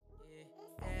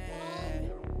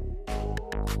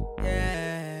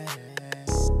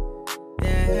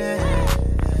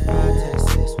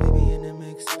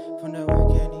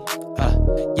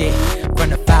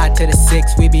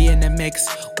6, we be in the mix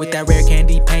with that rare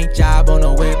candy paint job on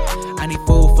the whip. I need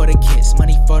food for the kids,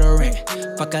 money for the rent.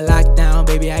 Fuck a lockdown,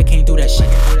 baby, I can't do that shit.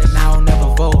 And I don't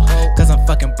never vote, cause I'm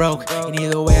fucking broke. And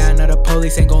either way, I know the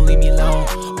police ain't gon' leave me alone.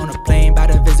 On a plane by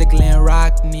to visit Glen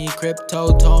Rock, need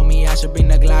crypto, told me I should bring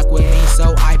the Glock with me.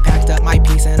 So I packed up my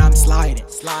piece and I'm sliding.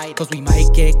 Cause we might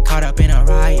get caught up in a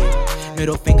riot.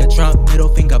 Middle finger Trump, middle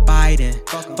finger Biden.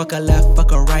 Fuck a left,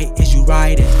 fuck a right, is you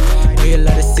riding? Know you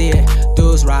love to see it,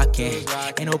 dudes rocking.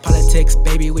 Ain't no politics,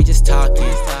 baby, we just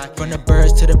talking. From the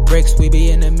birds to the bricks, we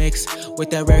be in the mix with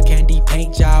that rare candy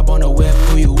paint job on the whip.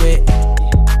 Who you with?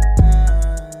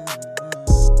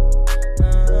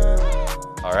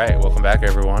 All right, welcome back,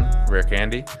 everyone. Rare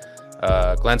Candy.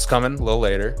 Glenn's coming a little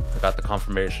later. I got the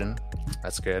confirmation.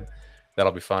 That's good.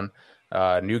 That'll be fun.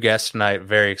 New guest tonight.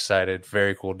 Very excited.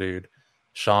 Very cool dude.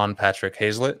 Sean Patrick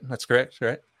Hazlett. That's correct,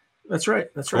 right? That's right.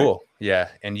 That's cool. right. Yeah.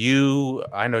 And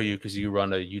I know you because you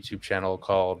run a YouTube channel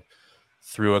called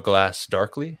Through a Glass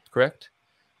Darkly, correct?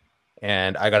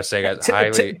 And I got to say, guys,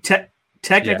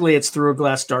 technically it's Through a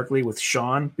Glass Darkly with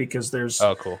Sean, because there's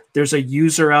cool. There's a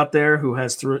user out there who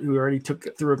already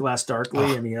took Through a Glass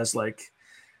Darkly, and he has we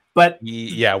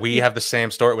have the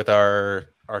same story with our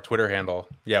Twitter handle.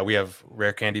 Yeah, we have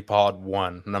Rare Candy Pod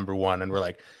 1, number 1, and we're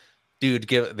like, dude,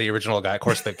 give the original guy. Of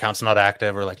course, the account's not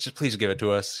active. We're like, just please give it to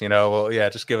us. Well, yeah,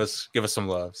 just give us some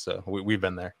love. So we've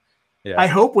been there. Yeah. I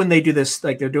hope when they do this,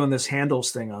 like they're doing this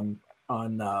handles thing on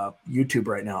YouTube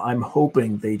right now, I'm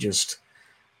hoping they just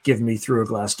give me Through a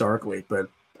Glass Darkly, but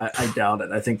I doubt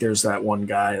it. I think there's that one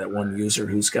guy, that one user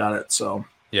who's got it. So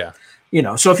yeah,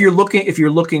 so if you're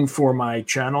looking for my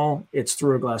channel, it's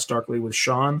Through a Glass Darkly with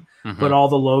Sean, but all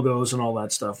the logos and all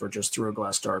that stuff are just Through a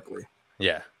Glass Darkly.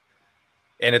 Yeah.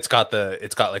 And it's got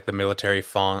like the military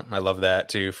font. I love that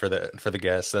too for the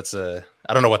guests. That's I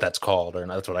don't know what that's called, or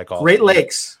that's what I call Great it.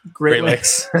 Lakes. Great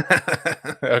Lakes.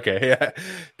 Okay, yeah.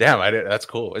 Damn, that's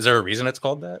cool. Is there a reason it's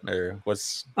called that, or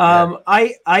what's?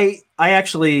 I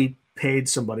actually paid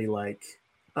somebody like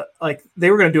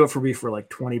they were going to do it for me for like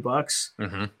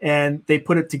 $20, and they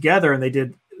put it together, and they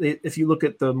did. If you look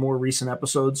at the more recent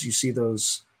episodes, you see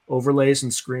those overlays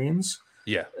and screens.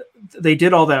 Yeah, they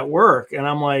did all that work, and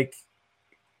I'm like,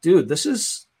 dude, this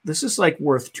is like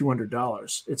worth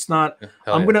 $200. It's not.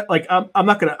 I'm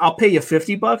not gonna. I'll pay you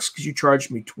 $50 because you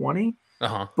charged me $20.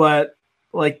 But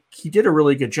like, he did a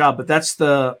really good job. But that's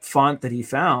the font that he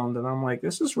found, and I'm like,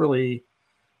 this is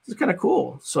kind of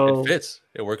cool. So it fits.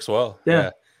 It works well.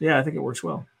 Yeah, I think it works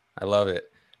well. I love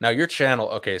it. Now your channel.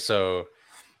 Okay, so,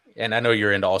 and I know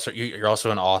you're into you're also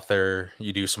an author.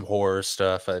 You do some horror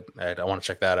stuff. I want to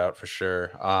check that out for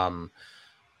sure.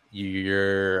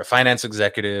 You're a finance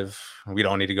executive. We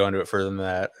don't need to go into it further than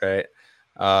that, right?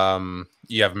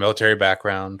 You have a military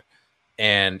background,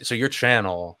 and so your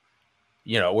channel,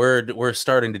 we're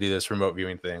starting to do this remote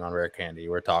viewing thing on Rare Candy.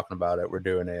 We're talking about it. We're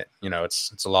doing it.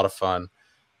 It's a lot of fun.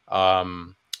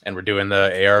 And we're doing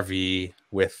the ARV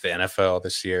with the NFL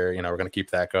this year. We're going to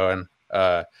keep that going.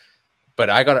 But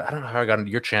I don't know how I got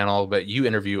into your channel, but you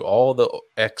interview all the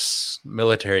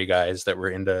ex-military guys that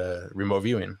were into remote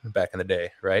viewing back in the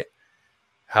day, right?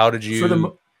 How did you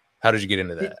get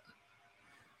into that?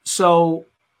 So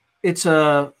it's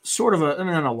a sort of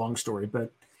not a long story,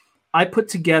 but I put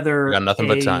together nothing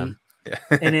but time.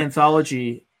 an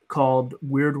anthology called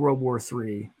Weird World War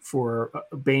III for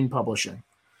Bain Publishing.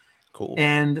 Cool.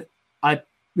 And I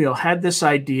had this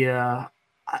idea.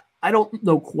 I don't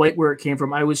know quite where it came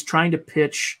from. I was trying to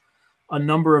pitch a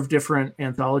number of different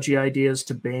anthology ideas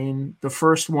to Bain. The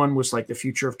first one was like the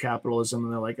future of capitalism,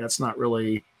 and they're like,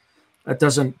 that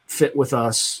doesn't fit with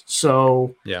us.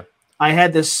 So yeah, I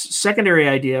had this secondary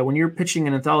idea. When you're pitching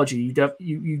an anthology,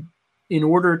 you in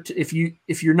order to,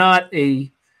 if you're not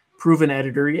a proven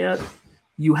editor yet,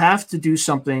 you have to do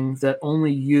something that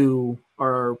only you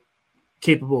are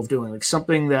capable of doing, like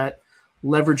something that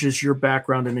leverages your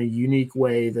background in a unique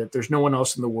way that there's no one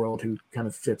else in the world who kind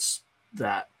of fits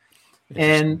that.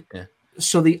 And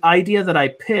so the idea that I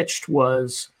pitched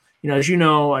was, as you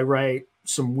know, I write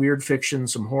some weird fiction,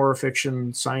 some horror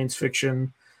fiction, science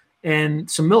fiction, and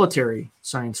some military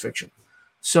science fiction.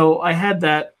 So I had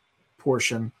that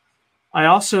portion. I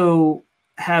also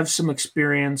have some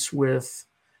experience with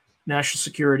national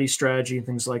security strategy and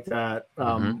things like that.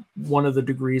 One of the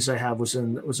degrees I have was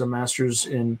a master's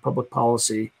in public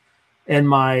policy, and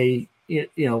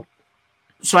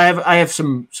so I have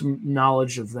some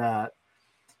knowledge of that.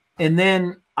 And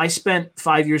then I spent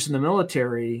 5 years in the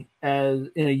military in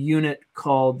a unit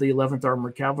called the 11th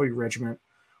Armored Cavalry Regiment,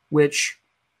 which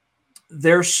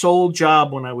their sole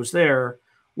job when I was there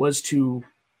was to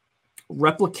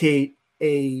replicate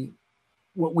a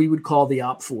what we would call the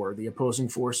OPFOR, the opposing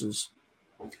forces,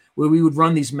 where we would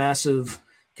run these massive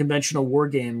conventional war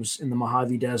games in the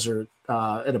Mojave Desert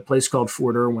at a place called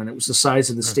Fort Irwin. It was the size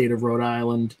of the state of Rhode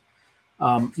Island,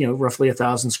 roughly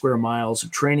 1,000 square miles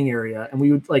of training area. And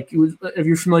we would if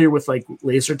you're familiar with like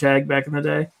laser tag back in the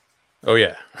day. Oh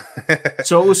yeah.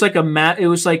 So it was like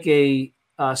a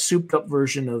souped up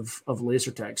version of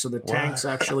laser tag. So the tanks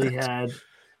actually had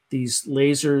these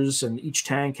lasers, and each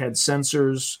tank had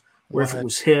sensors where if it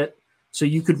was hit, so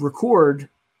you could record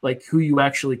like who you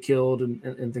actually killed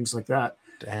and things like that.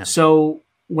 Damn. So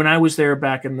when I was there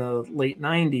back in the late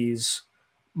 90s,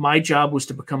 my job was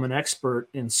to become an expert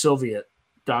in Soviet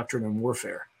doctrine and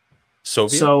warfare.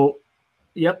 Soviet? So,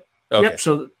 yep. Okay.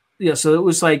 Yep. So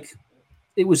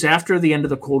it was after the end of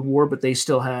the Cold War, but they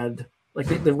still had,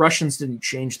 like, the Russians didn't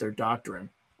change their doctrine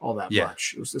all that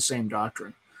much. It was the same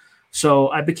doctrine. So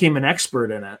I became an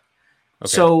expert in it. Okay.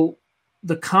 So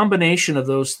the combination of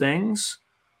those things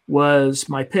was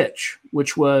my pitch,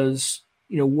 which was,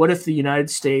 what if the United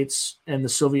States and the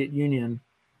Soviet Union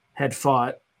had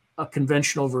fought a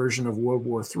conventional version of World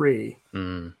War III,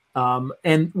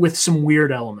 and with some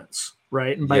weird elements,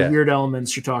 right? And by weird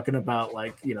elements, you're talking about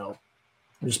like, I'm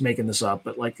just making this up,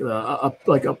 but like a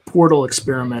portal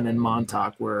experiment in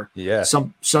Montauk where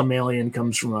some alien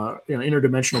comes from a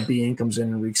interdimensional being comes in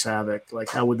and wreaks havoc. Like,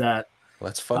 how would that?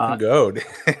 Let's fucking go.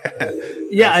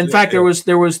 Yeah. In fact, there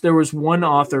was one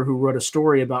author who wrote a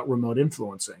story about remote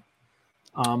influencing.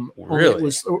 Really? It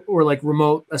was or like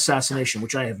remote assassination,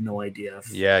 which I have no idea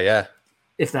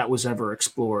if that was ever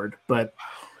explored. But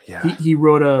he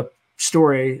wrote a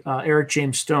story, Eric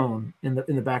James Stone, in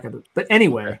the back of it. But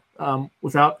anyway,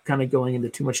 without kind of going into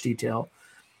too much detail,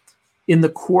 in the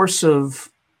course of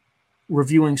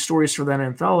reviewing stories for that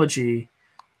anthology,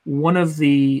 one of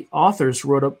the authors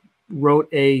wrote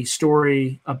a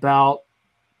story about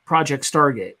Project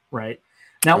Stargate. Right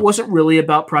now, it wasn't really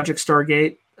about Project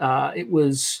Stargate. It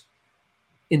was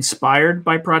inspired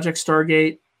by Project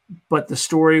Stargate, but the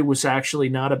story was actually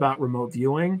not about remote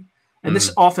viewing. And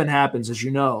this often happens, as you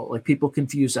know, like people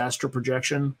confuse astral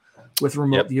projection with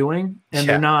remote viewing, and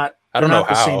they're not. I don't know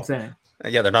the how. same thing.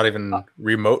 Yeah, they're not even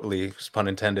remotely, pun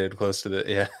intended, close to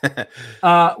the.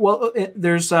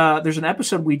 There's an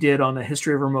episode we did on the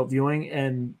history of remote viewing,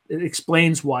 and it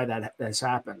explains why that has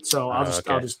happened. So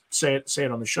I'll just say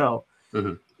it on the show.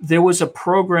 Mm-hmm. There was a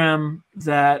program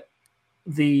that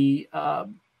the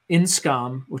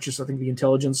INSCOM, which is I think the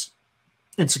Intelligence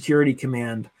and Security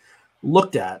Command,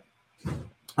 looked at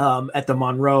the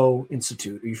Monroe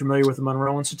Institute. Are you familiar with the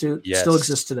Monroe Institute? Yes. It still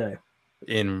exists today.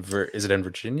 Is it in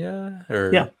Virginia?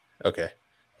 Or yeah. Okay.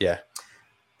 Yeah.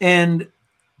 And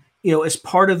as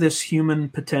part of this human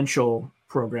potential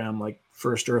program, like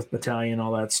First Earth Battalion,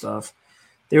 all that stuff,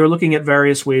 they were looking at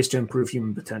various ways to improve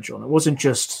human potential, and it wasn't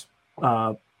just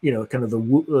kind of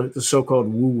the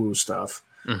so-called woo-woo stuff,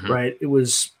 right? It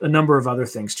was a number of other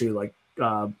things too, like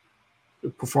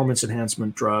performance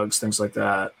enhancement drugs, things like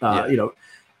that.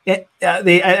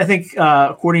 I think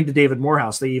according to David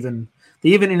Morehouse, they even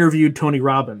interviewed Tony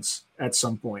Robbins at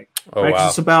some point. Oh, right? Wow.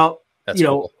 It's about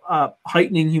cool.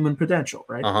 Heightening human potential,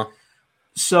 right? Uh-huh.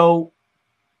 So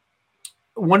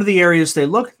one of the areas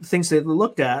things they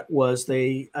looked at was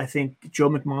I think Joe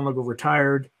McMonagle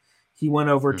retired. He went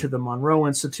over to the Monroe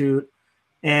Institute,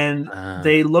 and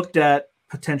they looked at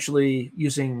potentially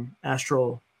using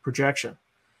astral projection.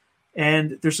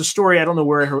 And there's a story, I don't know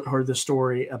where I heard the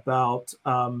story, about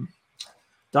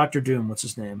Dr. Doom. What's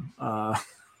his name?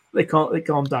 They call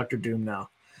him Dr. Doom now.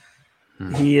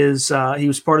 He was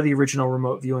part of the original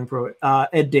remote viewing program.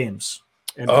 Ed Dames.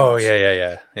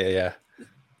 Yeah.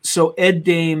 So Ed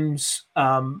Dames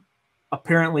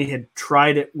apparently had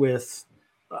tried it with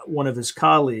one of his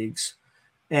colleagues,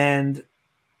 and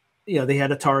they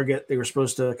had a target. They were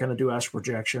supposed to kind of do astral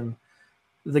projection.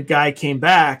 The guy came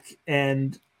back,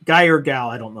 and guy or gal,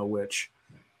 I don't know which,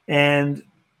 and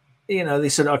they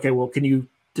said, okay, well, can you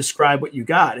describe what you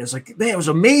got? And it's like, man, it was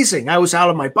amazing. I was out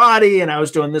of my body and I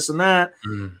was doing this and that,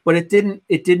 but it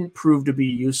didn't prove to be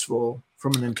useful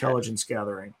from an intelligence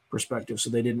gathering perspective. So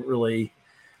they didn't really,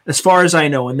 as far as I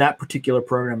know, in that particular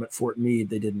program at Fort Meade,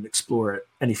 they didn't explore it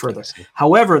any further.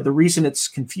 However, the reason it's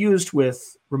confused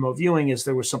with remote viewing is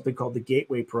there was something called the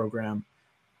Gateway program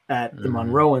at the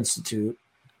Monroe Institute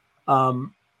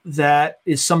that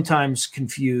is sometimes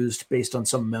confused based on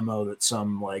some memo that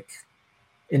some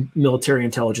military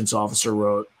intelligence officer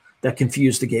wrote that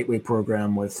confused the Gateway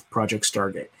program with Project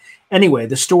Stargate. Anyway,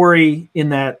 the story in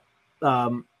that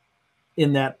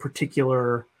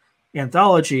particular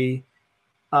anthology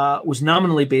was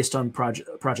nominally based on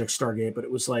Project Stargate, but it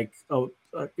was like a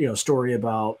story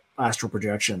about astral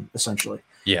projection, essentially.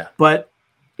 Yeah. But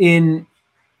in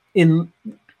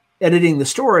editing the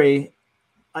story,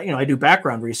 I do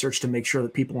background research to make sure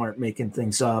that people aren't making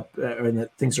things up and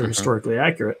that things are historically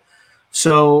accurate.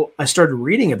 So I started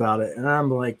reading about it, and I'm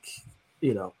like,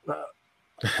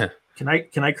 can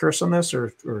I curse on this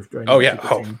or do I need to keep it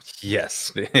tame?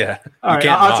 Yes, yeah. All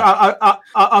right,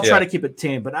 I'll try to keep it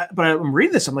tame, but I'm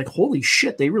reading this. I'm like, holy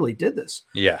shit, they really did this.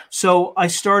 Yeah. So I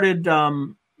started.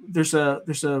 There's a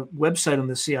website on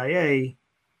the CIA,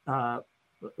 or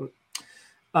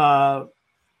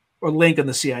link on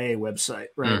the CIA website,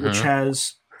 right, which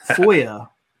has FOIA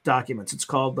documents. It's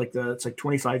called it's like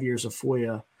 25 years of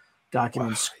FOIA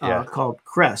documents called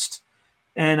CREST.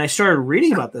 And I started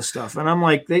reading about this stuff, and I'm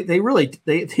like, they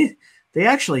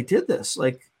actually did this.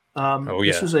 Like,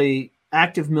 this was a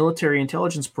active military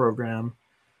intelligence program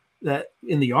that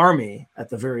in the Army, at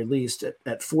the very least,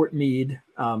 at Fort Meade,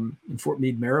 in Fort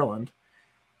Meade, Maryland.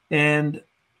 And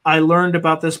I learned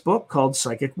about this book called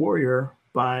Psychic Warrior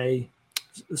by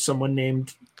someone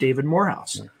named David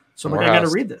Morehouse. So I'm like, I got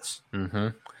to read this. Mm-hmm.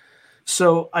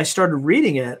 So I started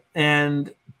reading it,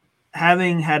 and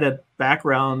having had a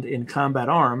background in combat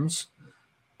arms,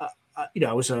 I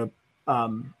was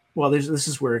this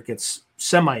is where it gets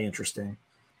semi-interesting.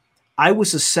 I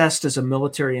was assessed as a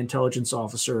military intelligence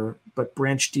officer, but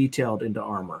branch detailed into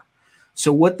armor.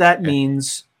 So what that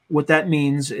means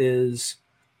is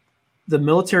the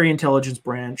military intelligence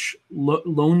branch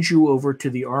loans you over to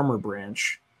the armor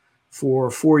branch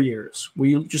for 4 years.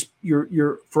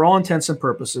 You're for all intents and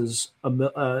purposes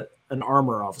an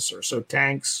armor officer. So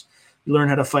tanks, you learn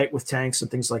how to fight with tanks and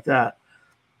things like that.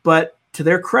 But to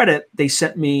their credit, they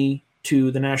sent me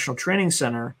to the National Training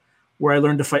Center, where I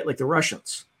learned to fight like the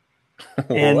Russians.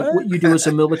 And what you do as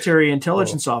a military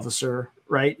intelligence officer,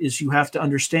 right, is you have to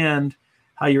understand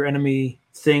how your enemy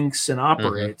thinks and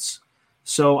operates.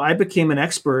 So I became an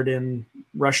expert in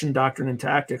Russian doctrine and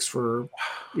tactics for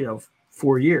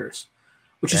 4 years,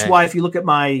 which is why if you look at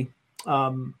my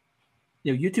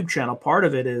YouTube channel, part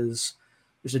of it is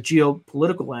there's a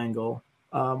geopolitical angle,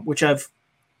 which I've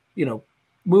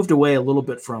moved away a little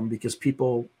bit from, because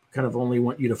people kind of only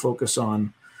want you to focus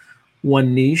on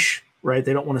one niche, right?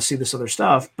 They don't want to see this other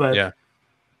stuff. But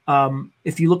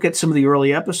if you look at some of the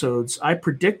early episodes, I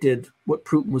predicted what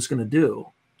Putin was going to do.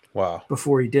 Wow.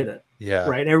 Before he did it. Yeah.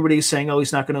 Right. And everybody's saying, oh,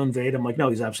 he's not going to invade. I'm like, no,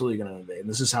 he's absolutely going to invade. And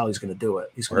this is how he's going to do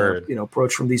it. He's going to,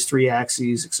 approach from these 3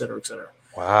 axes, et cetera, et cetera.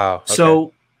 Wow.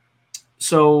 Okay.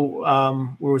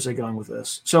 So where was I going with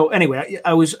this? So anyway,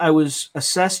 I was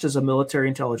assessed as a military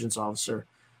intelligence officer,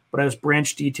 but I was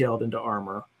branch detailed into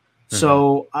armor.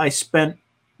 So I spent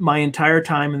my entire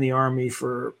time in the Army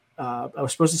for, I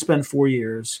was supposed to spend 4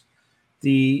 years.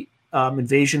 The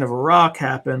invasion of Iraq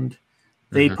happened.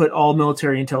 They put all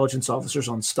military intelligence officers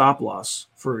on stop loss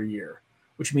for a year,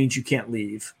 which means you can't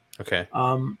leave. Okay.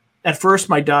 At first,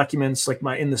 my documents,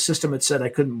 in the system, it said I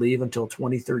couldn't leave until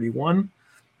 2031,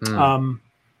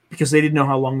 because they didn't know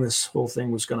how long this whole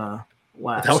thing was going to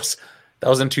last. That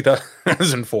was in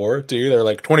 2004 too. They're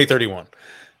like 2031.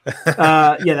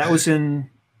 That was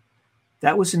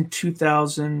in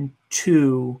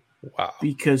 2002. Wow.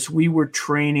 Because we were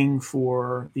training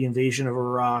for the invasion of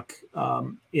Iraq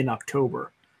in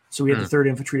October. So we had the 3rd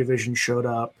Infantry Division showed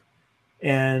up,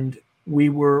 and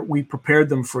we prepared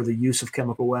them for the use of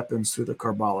chemical weapons through the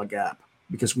Karbala Gap,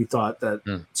 because we thought that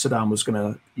Saddam was going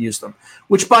to use them.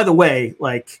 Which, by the way,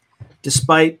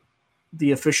 despite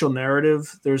the official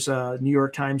narrative, there's a New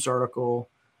York Times article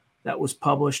that was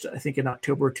published, I think, in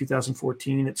October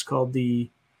 2014. It's called the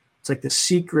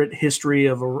secret history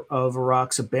of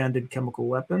Iraq's abandoned chemical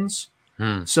weapons.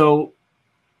 So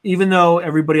even though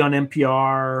everybody on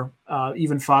NPR,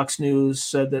 even Fox News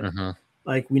said that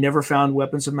we never found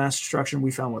weapons of mass destruction, we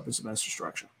found weapons of mass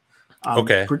destruction.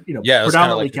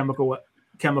 Predominantly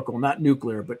chemical, not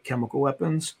nuclear, but chemical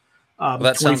weapons.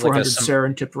 2,400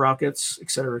 sarin tipped rockets,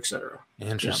 et cetera, et cetera.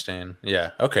 Interesting.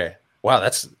 Yeah. Okay. Wow.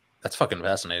 That's fucking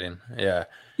fascinating. Yeah.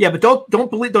 Yeah, but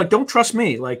don't trust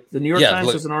me. Like, the New York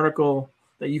Times has an article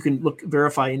that you can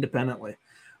verify independently.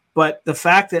 But the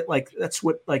fact that that's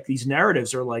what these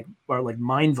narratives are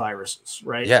mind viruses,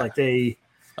 right? Yeah.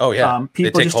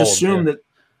 People just assume that.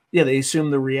 Yeah, they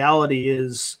assume the reality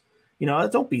is,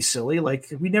 don't be silly.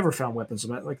 We never found weapons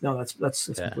of it. No, that's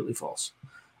completely false.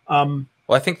 Well,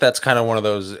 I think that's kind of one of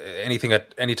those,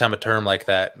 anytime a term like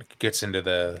that gets into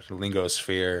the lingo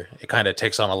sphere, it kind of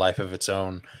takes on a life of its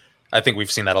own. I think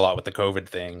we've seen that a lot with the COVID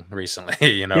thing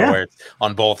recently, where it's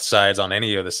on both sides, on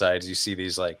any of the sides, you see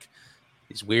these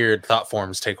weird thought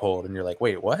forms take hold, and you're like,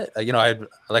 wait, what?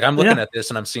 I'm looking at this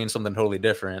and I'm seeing something totally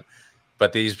different,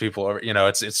 but these people are,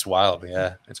 it's wild.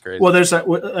 Yeah, it's crazy. Well, there's I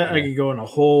can go in a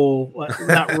whole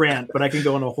not rant, but I can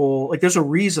go in a whole there's a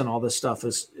reason all this stuff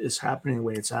is happening the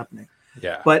way it's happening.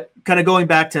 Yeah. But kind of going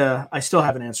back to, I still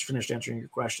haven't finished answering your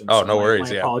question. Oh, so no worries.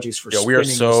 My apologies for. We are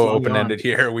so open ended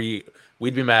here. We'd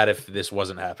be mad if this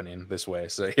wasn't happening this way.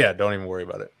 So yeah, don't even worry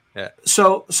about it. Yeah.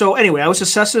 So anyway, I was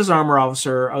assessed as an armor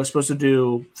officer. I was supposed to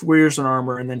do 4 years in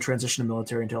armor and then transition to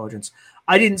military intelligence.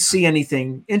 I didn't see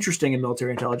anything interesting in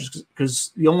military intelligence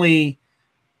because the only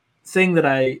thing that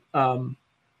I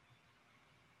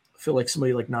feel like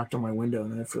somebody knocked on my window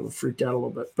and I feel freaked out a little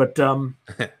bit. But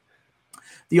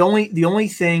the only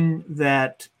thing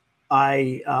that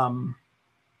I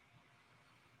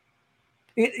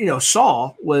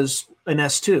saw was an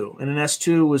S2, and an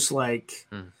S2 was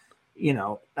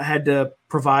I had to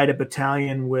provide a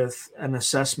battalion with an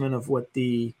assessment of what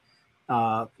the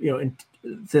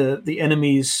the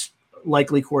enemy's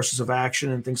likely courses of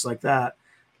action and things like that.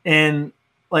 And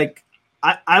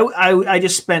I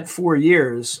just spent 4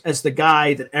 years as the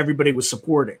guy that everybody was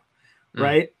supporting.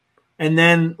 Right. And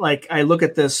then I look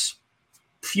at this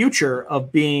future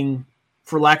of being,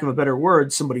 for lack of a better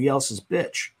word, somebody else's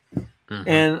bitch.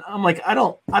 And I'm like, I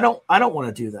don't want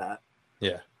to do that.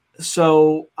 Yeah.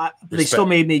 So they still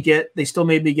made me get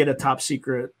a top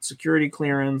secret security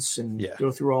clearance and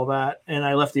go through all that. And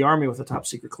I left the Army with a top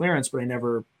secret clearance, but I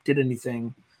never did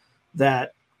anything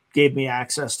that gave me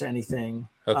access to anything,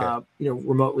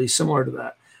 remotely similar to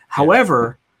that.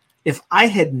 However, if I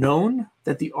had known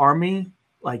that the Army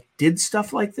did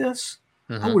stuff like this,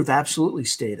 I would have absolutely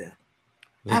stayed in.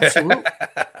 Absolutely.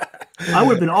 I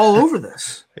would have been all over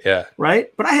this. Yeah.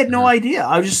 Right. But I had no idea.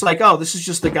 I was just this is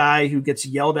just the guy who gets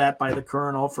yelled at by the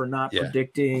colonel for not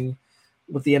predicting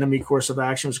what the enemy course of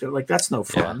action was going to that's no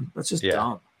fun. That's just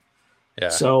dumb. Yeah.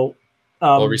 So,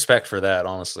 respect for that,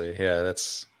 honestly. Yeah.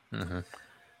 That's,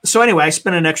 So anyway, I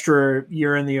spent an extra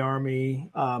year in the Army,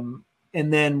 and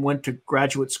then went to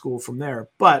graduate school from there.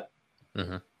 But,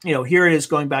 here it is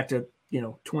going back to,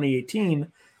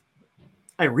 2018.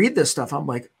 I read this stuff. I'm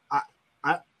like,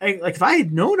 if I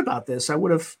had known about this, I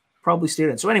would have probably stayed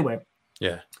in. So anyway,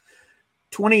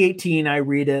 2018, I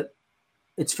read it.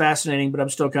 It's fascinating, but I'm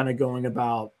still kind of going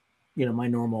about, my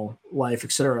normal life,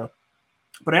 etc.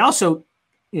 But I also,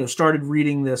 started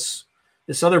reading this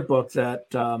other book that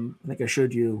I think I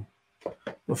showed you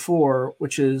before,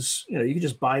 which is, you can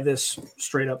just buy this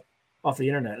straight up off the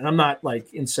internet. And I'm not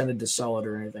incented to sell it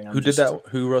or anything. Did that?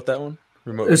 Who wrote that one?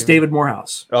 It's David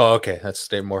Morehouse. Oh, okay. That's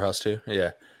David Morehouse too.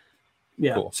 Yeah.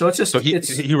 Yeah. Cool. So it's just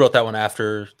he wrote that one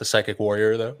after The Psychic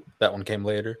Warrior, though. That one came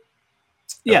later.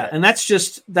 Yeah, and that's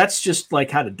just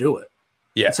how to do it.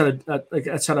 Yeah.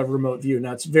 That's how to remote view.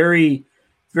 Now it's very,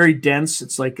 very dense.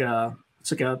 It's like a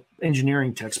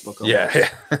engineering textbook. Yeah.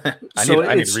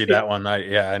 I need to read that one.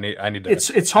 I need to.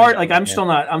 It's hard. I'm still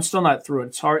not through it.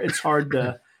 It's hard. It's hard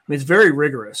to. It's very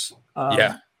rigorous.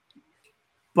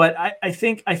 But I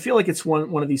feel like it's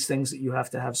one of these things that you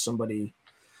have to have somebody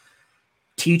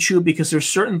teach you, because there's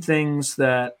certain things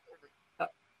that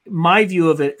my view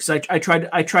of it, because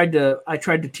I tried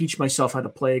to teach myself how to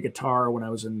play a guitar when I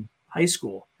was in high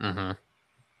school.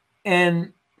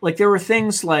 And there were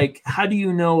things like, how do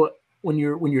you know when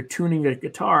you're tuning a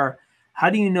guitar, how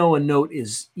do you know a note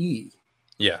is E?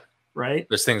 Yeah. Right.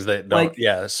 There's things that don't,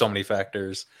 there's so many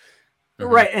factors.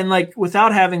 Right. And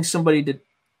without having somebody to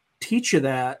teach you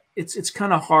that, it's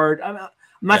kind of hard. I'm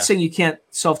not saying you can't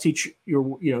self-teach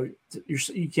you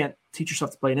can't teach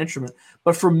yourself to play an instrument,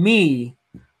 but for me,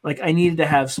 I needed to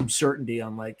have some certainty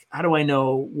on how do I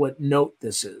know what note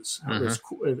this is, how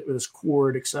this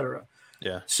chord, etc.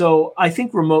 Yeah. So I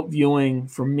think remote viewing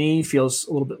for me feels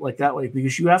a little bit like that way,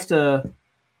 because you have to,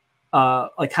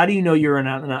 how do you know you're in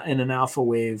an alpha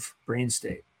wave brain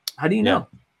state? How do you know?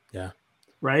 Yeah.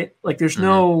 Right. There's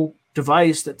no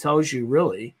device that tells you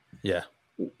really. Yeah.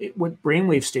 What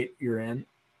brainwave state you're in.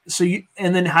 So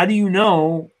and then how do you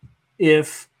know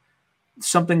if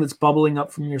something that's bubbling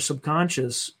up from your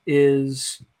subconscious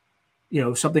is,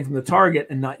 something from the target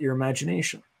and not your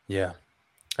imagination? Yeah.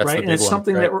 That's right. And it's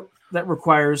something that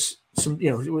requires some,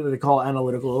 what they call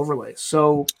analytical overlays.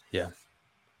 So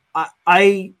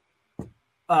I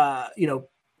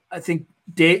think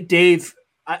Dave,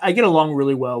 I get along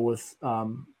really well with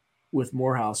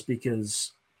Morehouse,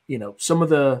 because, some of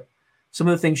the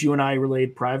things you and I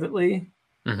relayed privately,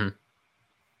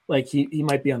 he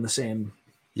might be on the same.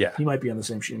 Yeah, he might be on the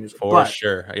same sheet of music. For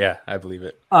sure. Yeah, I believe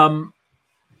it.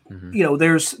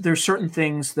 There's certain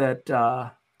things that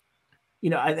I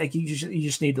think you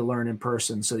just need to learn in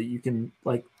person, so that you can,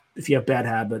 if you have bad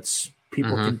habits,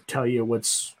 people can tell you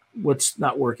what's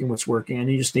not working, what's working, and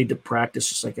you just need to practice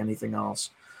just like anything else.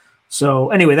 So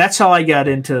anyway, that's how I got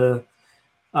into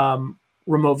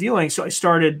remote viewing. So I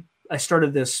started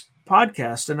this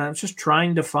podcast, and I was just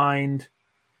trying to find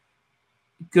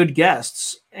good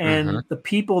guests, and the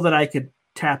people that I could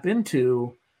tap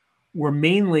into were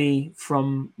mainly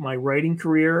from my writing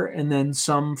career, and then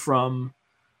some from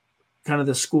kind of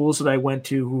the schools that I went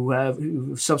to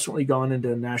who subsequently gone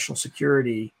into national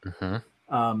security,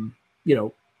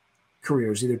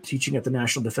 careers, either teaching at the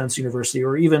National Defense University,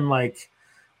 or even like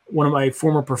one of my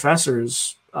former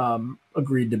professors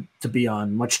agreed to be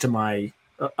on, much to my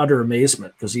utter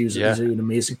amazement, because he was an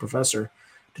amazing professor,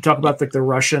 to talk about like the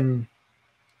Russian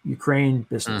Ukraine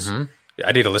business. Yeah,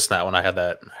 I need to listen to that one. I had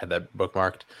that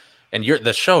bookmarked, and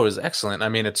the show is excellent. I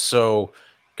mean, it's so,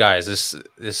 guys, this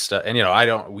stuff, and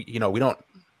we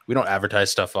don't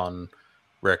advertise stuff on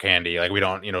Rare Candy, like we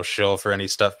don't shill for any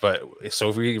stuff, but so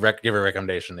if we give a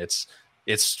recommendation, it's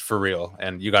for real,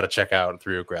 and you got to check out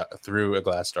Through a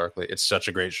Glass Darkly. It's such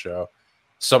a great show.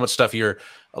 So much stuff a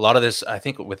lot of this, I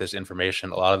think, with this information,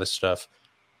 a lot of this stuff,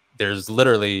 there's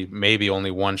literally maybe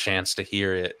only one chance to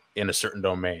hear it in a certain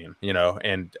domain,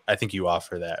 and I think you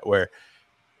offer that, where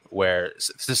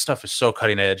this stuff is so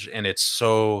cutting edge, and it's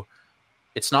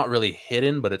not really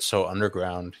hidden, but it's so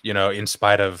underground, in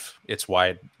spite of its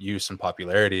wide use and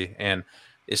popularity. And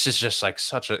it's just like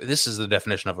this is the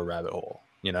definition of a rabbit hole,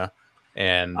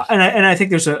 and I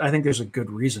think there's a good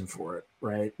reason for it,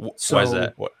 right? So, why is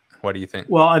that? What do you think?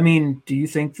 Well, I mean, do you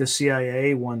think the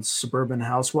CIA wants suburban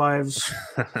housewives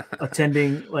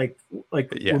attending like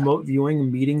remote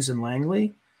viewing meetings in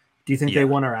Langley? Do you think they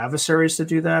want our adversaries to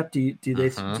do that? Do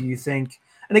you think?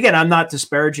 And again, I'm not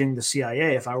disparaging the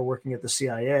CIA. If I were working at the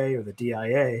CIA or the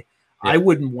DIA, I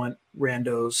wouldn't want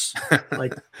randos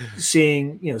like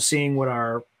seeing what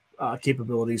our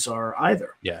capabilities are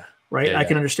either. Yeah. Right. I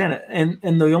can understand it.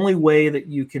 And the only way that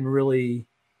you can really,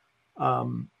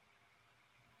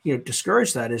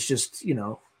 discourage that is just,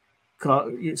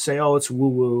 say, oh, it's woo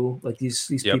woo. Like these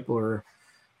people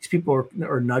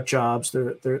are nut jobs.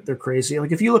 They're crazy.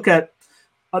 Like if you look at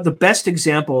the best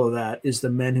example of that is The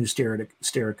Men Who Stare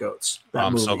at Goats.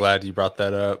 I'm so glad you brought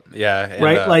that up. Yeah. And,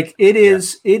 right. Like it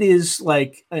is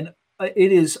like it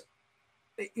is,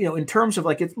 in terms of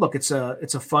like, it's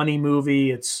a funny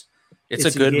movie. It's a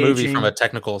good movie from a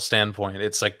technical standpoint.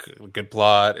 It's like a good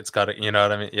plot. It's got what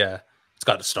I mean? Yeah. It's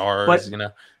got the stars,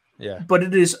 Yeah. But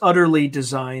it is utterly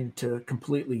designed to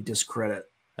completely discredit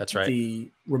that's right. the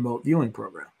remote viewing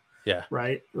program. Yeah.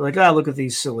 Right. Like, look at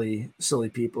these silly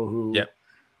people who,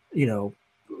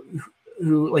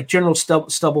 who like General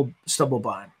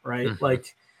Stubblebine, right? Mm-hmm.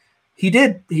 Like he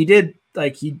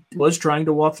was trying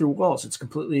to walk through walls. It's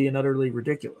completely and utterly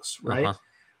ridiculous. Right.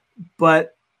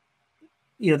 But,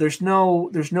 there's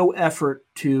no effort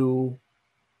to,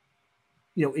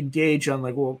 engage on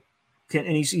like, well,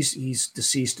 and he's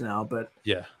deceased now, but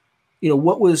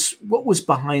what was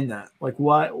behind that? Like,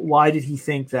 why did he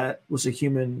think that was a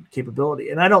human capability?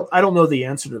 And I don't know the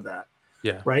answer to that.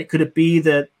 Yeah. Right. Could it be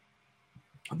that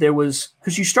there was,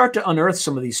 because you start to unearth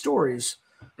some of these stories,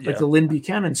 like the Lynn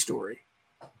Buchanan story,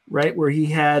 right? Where he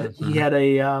had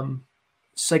a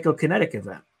psychokinetic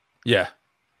event. Yeah.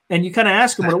 And you kind of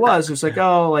ask him what it was. It was like,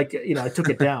 oh, like, I took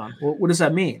it down. Well, what does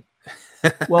that mean?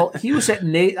 Well, he was at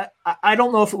NATO. I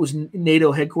don't know if it was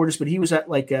NATO headquarters, but he was at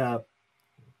like a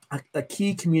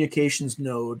key communications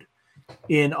node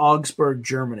in Augsburg,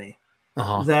 Germany,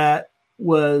 that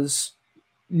was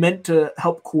meant to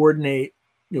help coordinate,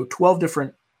 12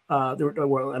 different, I don't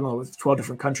know, 12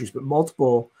 different countries, but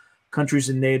multiple countries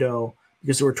in NATO,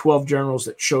 because there were 12 generals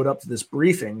that showed up to this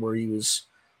briefing where he was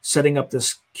setting up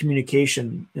this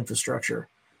communication infrastructure.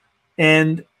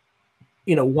 And,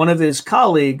 one of his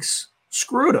colleagues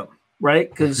screwed him, right?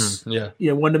 Because,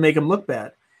 wanted to make him look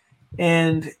bad.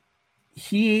 And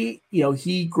he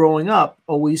growing up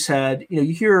always had,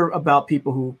 you hear about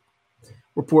people who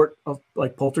report of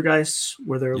like poltergeists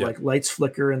where their like lights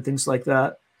flicker and things like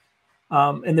that.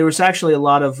 And there was actually a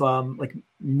lot of like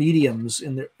mediums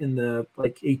in the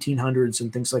like 1800s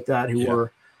and things like that who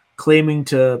were claiming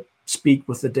to speak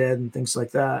with the dead and things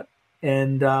like that.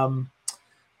 And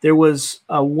there was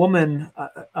a woman,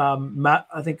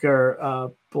 I think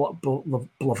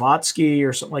Blavatsky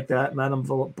or something like that, Madame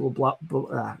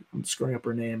I'm screwing up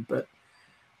her name, but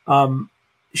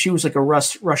she was like a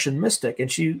Russian mystic,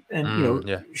 and she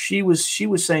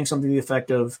was saying something to the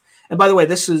effect of, and by the way,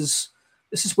 this is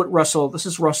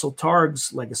Russell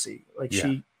Targ's legacy. Like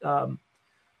she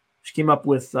came up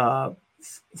with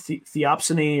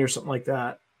theopsony or something like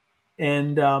that,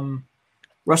 and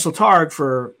Russell Targ,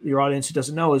 for your audience who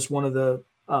doesn't know, is one of the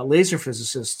laser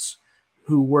physicists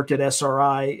who worked at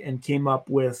SRI and came up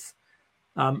with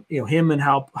him and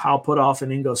Hal Puthoff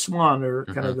and Ingo Swann are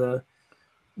kind of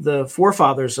the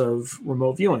forefathers of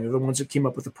remote viewing. They're the ones that came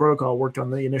up with the protocol, worked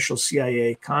on the initial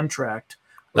CIA contract.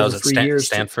 That was at 3 years.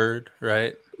 Stanford,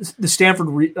 right? The Stanford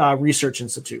Research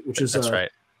Institute, which is a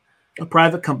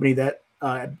private company that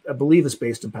I believe is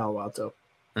based in Palo Alto.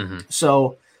 Mm-hmm.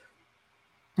 So,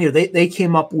 they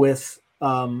came up with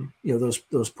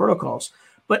those protocols.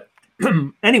 But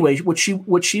anyway, what she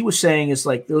was saying is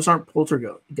like, those aren't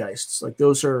poltergeists. Like,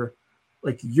 those are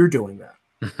like, you're doing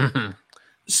that.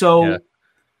 So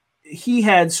he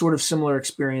had sort of similar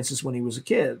experiences when he was a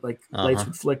kid, like lights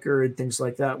would flicker and things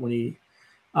like that when he,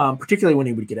 particularly when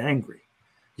he would get angry.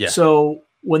 Yeah. So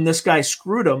when this guy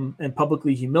screwed him and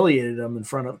publicly humiliated him in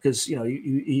front of, because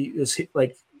he was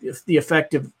like, if the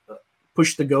effect of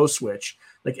push the go switch,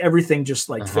 like everything just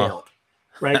like failed,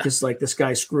 right? Because like this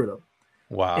guy screwed him.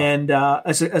 Wow. And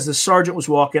as the sergeant was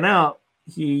walking out,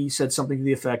 he said something to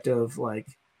the effect of like,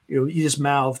 he just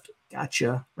mouthed,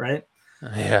 "Gotcha," right?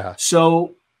 Yeah.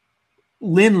 So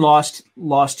Lynn lost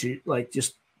like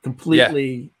just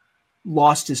completely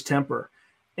lost his temper,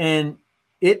 and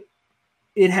it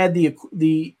had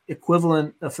the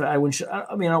equivalent of, I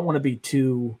don't want to be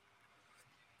too.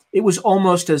 It was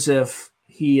almost as if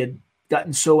he had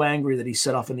gotten so angry that he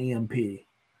set off an EMP in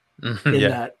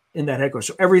that headquarters.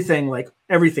 So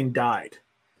everything died,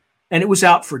 and it was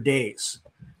out for days.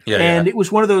 It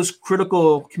was one of those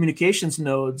critical communications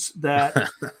nodes that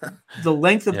the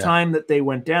length of time that they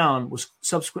went down was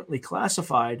subsequently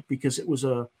classified because it was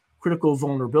a critical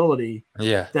vulnerability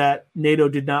that NATO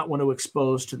did not want to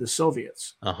expose to the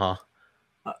Soviets.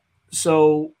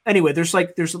 So anyway, there's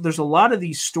a lot of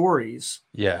these stories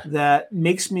that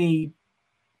makes me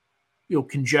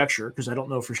conjecture, because I don't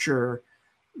know for sure,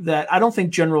 that I don't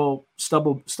think General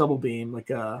Stubblebeam, like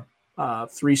a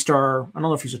 3-star, I don't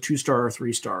know if he's a 2-star or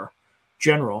 3-star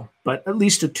general, but at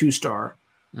least a 2-star,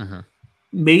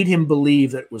 made him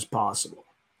believe that it was possible.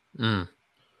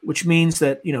 Which means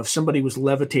that, if somebody was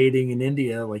levitating in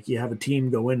India, like you have a team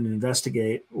go in and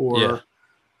investigate, or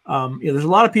there's a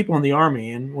lot of people in the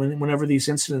Army, and whenever these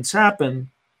incidents happen,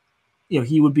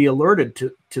 he would be alerted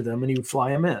to them and he would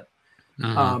fly them in.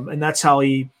 And that's how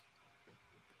he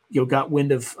got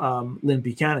wind of Lynn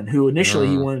Buchanan, who initially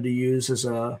he wanted to use as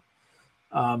a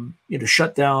to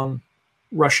shut down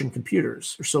Russian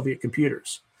computers or Soviet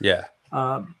computers.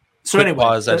 So quick anyway,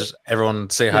 pause. Everyone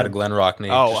say hi to Glenn Rockney.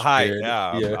 Oh, hi.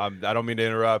 I don't mean to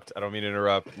interrupt.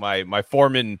 My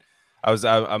foreman,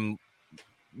 I'm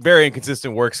very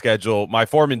inconsistent work schedule. My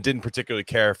foreman didn't particularly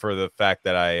care for the fact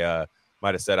that I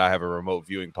might have said I have a remote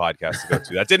viewing podcast to go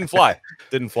to. That didn't fly.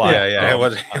 It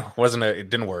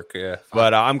didn't work. Yeah.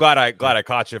 But I'm glad I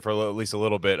caught you for at least a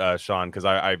little bit, Sean, because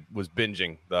I was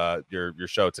binging your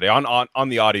show today on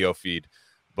the audio feed,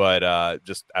 but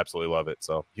just absolutely love it.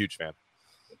 So huge fan.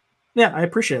 Yeah, I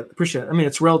appreciate it. I mean,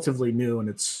 it's relatively new and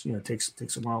it's,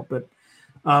 takes a while, but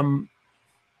so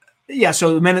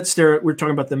the men that we're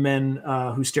talking about the men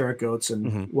who stare at goats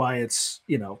and why it's,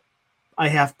 I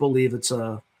half believe it's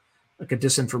a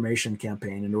disinformation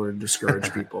campaign in order to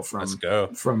discourage people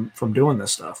from doing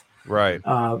this stuff. Right.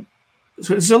 So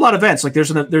there's a lot of events. Like there's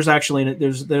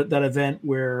that event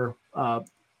where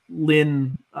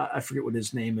Lynn, I forget what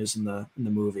his name is in the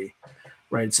movie,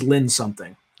 right? It's Lynn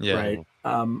something, right?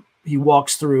 He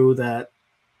walks through that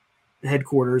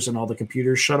headquarters and all the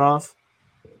computers shut off,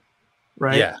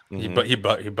 right? Yeah, he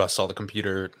busts all the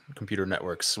computer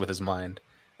networks with his mind.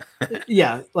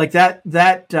 Like that.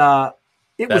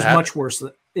 It was much worse.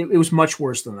 It was much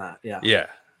worse than that. Yeah. Yeah.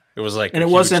 It was like, and it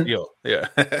wasn't. Deal. Yeah.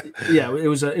 It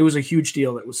was a huge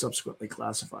deal that was subsequently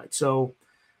classified. So,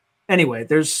 anyway,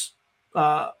 there's,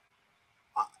 I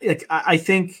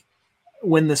think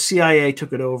when the CIA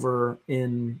took it over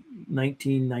in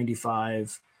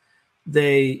 1995,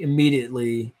 they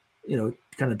immediately,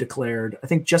 kind of declared. I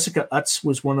think Jessica Utz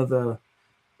was one of the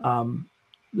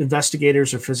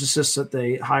investigators or physicists that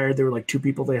they hired. There were like 2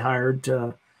 people they hired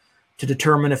to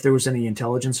determine if there was any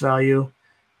intelligence value.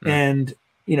 And,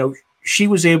 she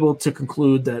was able to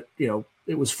conclude that,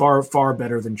 it was far, far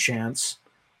better than chance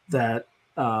that,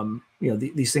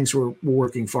 these things were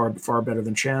working far, far better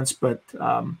than chance. But,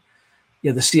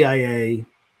 the CIA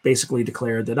basically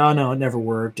declared that, oh no, it never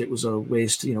worked. It was a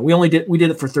waste. We did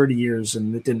it for 30 years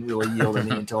and it didn't really yield any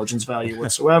intelligence value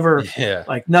whatsoever. Yeah.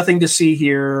 Like nothing to see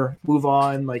here, move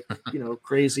on, like,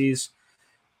 crazies.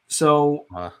 So,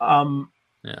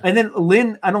 and then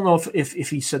Lynn, I don't know if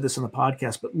he said this on the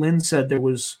podcast, but Lynn said there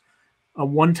was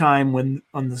one time when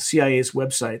on the CIA's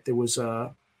website, there was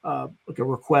like a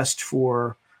request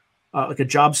for like a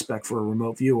job spec for a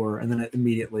remote viewer, and then it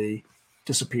immediately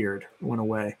disappeared, went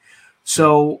away.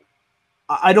 So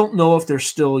I don't know if they're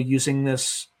still using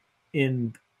this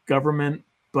in government,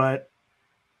 but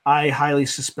I highly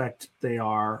suspect they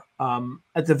are.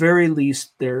 At the very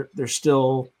least, they're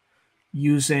still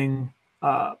using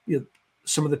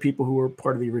some of the people who were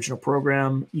part of the original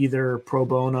program, either pro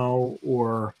bono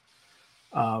or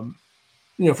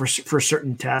for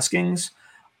certain taskings.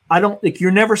 I don't think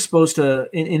you're never supposed to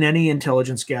in any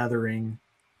intelligence gathering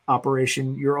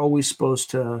operation. You're always supposed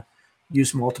to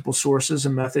use multiple sources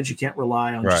and methods. You can't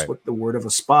rely on just the word of a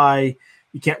spy.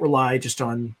 You can't rely just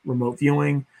on remote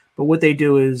viewing. But what they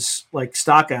do is, like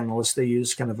stock analysts, they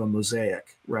use kind of a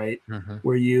mosaic, right? Mm-hmm.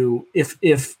 Where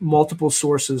if multiple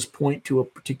sources point to a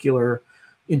particular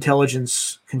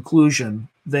intelligence conclusion,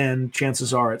 then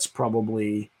chances are it's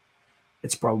probably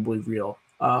real.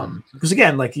 Because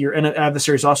again, like your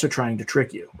adversary is also trying to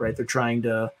trick you, right? They're trying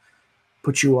to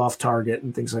put you off target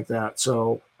and things like that.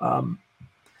 So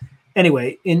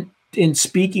anyway, in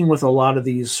speaking with a lot of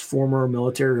these former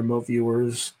military remote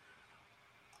viewers,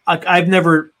 I've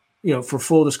never, for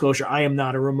full disclosure, I am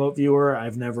not a remote viewer.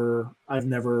 I've never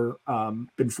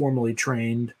been formally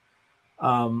trained.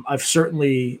 I've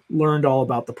certainly learned all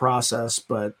about the process,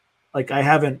 but like I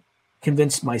haven't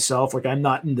convinced myself. Like I'm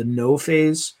not in the know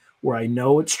phase where I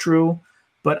know it's true,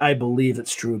 but I believe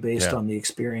it's true based on the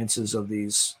experiences of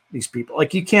these people.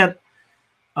 Like you can't.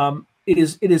 It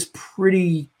is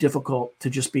pretty difficult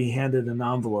to just be handed an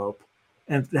envelope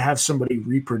and to have somebody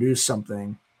reproduce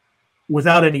something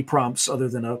without any prompts other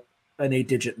than an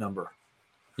 8-digit number.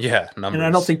 Yeah, numbers. And I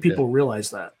don't think people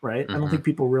realize that, right? Mm-hmm. I don't think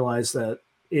people realize that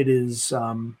it is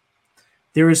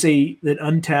there is an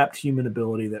untapped human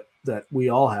ability that we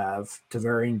all have to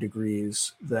varying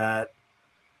degrees that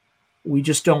we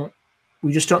just don't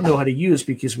know how to use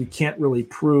because we can't really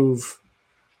prove.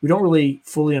 We don't really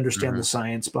fully understand the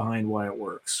science behind why it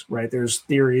works, right? There's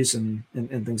theories and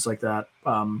things like that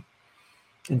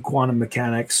in quantum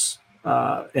mechanics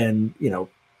and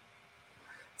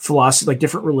philosophy. Like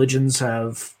different religions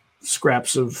have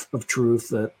scraps of truth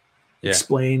that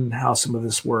explain how some of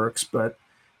this works. But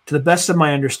to the best of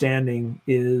my understanding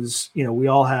is, we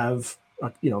all have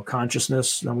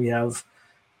consciousness, and we have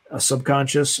a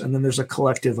subconscious, and then there's a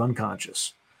collective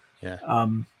unconscious. Yeah.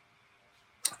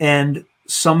 And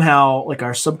somehow, like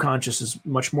our subconscious is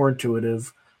much more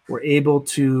intuitive. We're able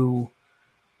to,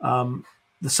 the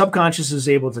subconscious is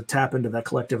able to tap into that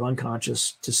collective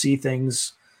unconscious to see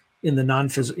things in the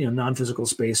non-physical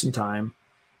space and time,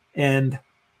 and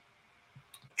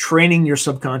training your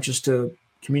subconscious to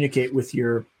communicate with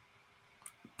your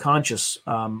conscious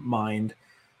mind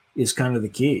is kind of the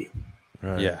key.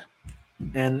 Right. Yeah.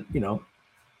 And,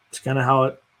 it's kind of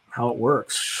how it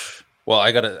works. Well,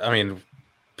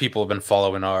 people have been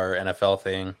following our NFL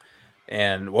thing,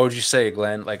 and what would you say,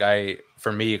 Glenn? Like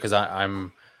for me, because I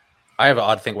have an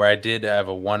odd thing where I did have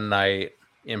a one night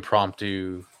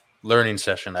impromptu learning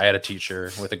session. I had a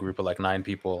teacher with a group of like 9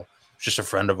 people, just a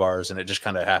friend of ours, and it just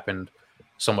kind of happened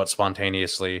somewhat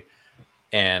spontaneously.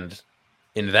 And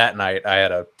in that night, I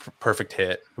had a perfect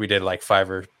hit. We did like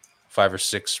 5 or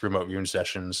 6 remote viewing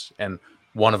sessions, and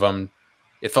one of them,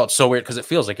 it felt so weird because it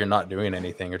feels like you're not doing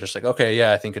anything. You're just like, okay,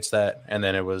 yeah, I think it's that. And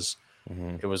then it was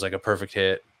like a perfect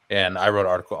hit. And I wrote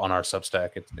an article on our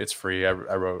Substack. It's free. I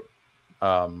wrote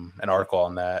an article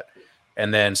on that.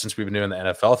 And then since we've been doing the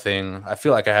NFL thing, I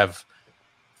feel like I have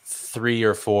 3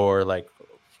 or 4 like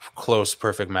close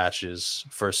perfect matches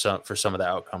for some of the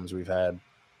outcomes we've had.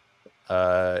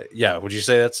 Would you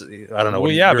say that's, I don't know.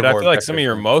 Well, yeah, but I feel like some of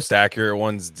your most accurate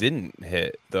ones didn't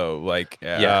hit though. Like,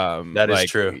 that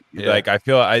is true. Yeah. Like I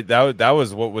feel that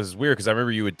was what was weird. Cause I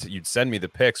remember you'd send me the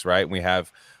pics, right? And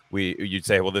you'd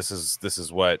say, well, this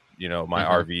is what, my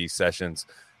RV sessions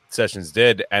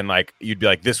did. And like, you'd be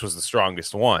like, this was the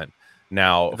strongest one.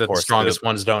 Now, of course, the strongest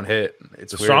ones don't hit.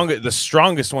 It's the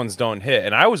strongest ones don't hit.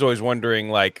 And I was always wondering,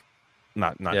 like,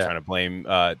 not trying to blame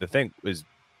the thing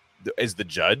is the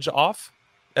judge off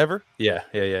ever? Yeah.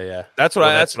 That's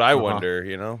what I wonder,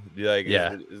 Like,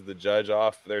 is the judge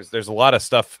off? There's a lot of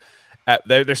stuff.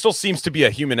 There still seems to be a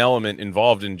human element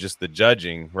involved in just the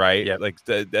judging, right? Yeah. Like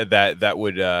that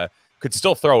would could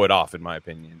still throw it off, in my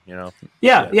opinion.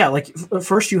 Yeah. Like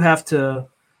first you have the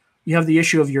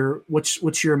issue of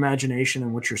what's your imagination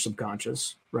and what's your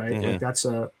subconscious, right? Mm-hmm. Like that's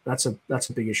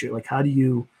a big issue. Like how do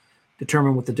you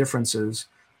determine what the difference is?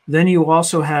 Then you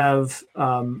also have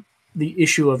the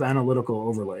issue of analytical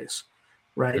overlays,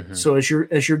 right? Mm-hmm. So as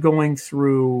you're going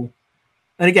through,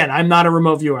 and again, I'm not a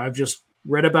remote viewer. I've just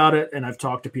read about it and I've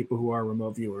talked to people who are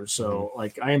remote viewers. So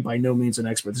like I am by no means an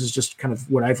expert. This is just kind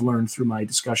of what I've learned through my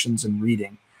discussions and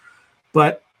reading.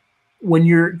 But when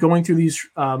you're going through these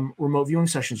remote viewing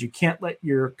sessions, you can't let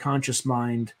your conscious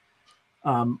mind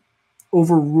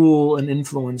overrule and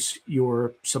influence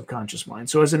your subconscious mind.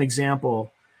 So as an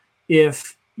example,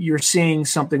 if you're seeing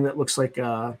something that looks like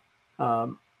like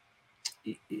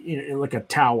a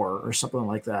tower or something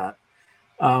like that,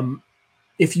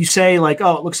 if you say like,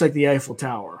 oh, it looks like the Eiffel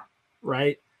Tower,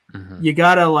 right? You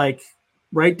gotta like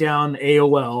write down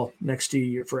AOL next to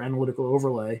you for analytical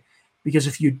overlay, because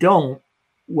if you don't,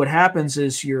 what happens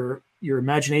is your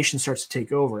imagination starts to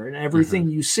take over, and everything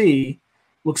you see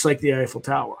looks like the Eiffel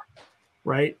Tower,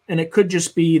 right? And it could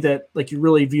just be that like you're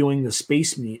really viewing the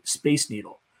Space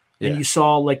Needle, and you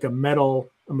saw like a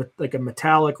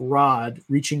metallic rod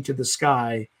reaching to the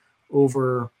sky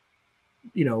over,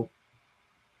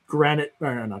 granite,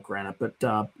 or not granite, but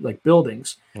like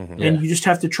buildings. And you just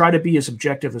have to try to be as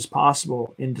objective as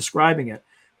possible in describing it,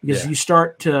 because if you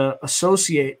start to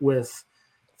associate with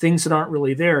things that aren't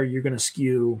really there, you're going to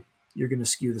skew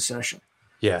the session.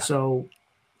 Yeah. So,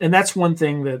 and that's one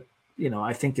thing that,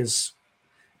 I think is,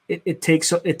 it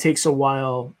takes a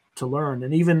while to learn.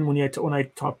 And even when I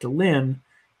talked to Lynn,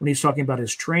 when he's talking about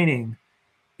his training,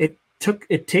 it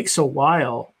takes a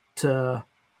while to,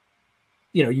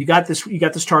 you got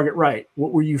this target right.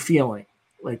 What were you feeling?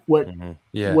 Like what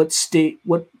state,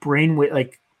 what brainwave,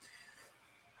 like,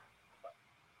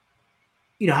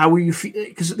 how were you feel?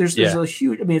 Because there's a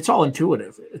huge, it's all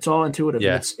intuitive.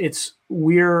 Yeah. It's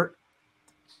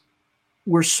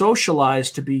we're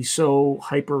socialized to be so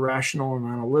hyper rational and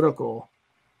analytical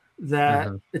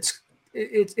that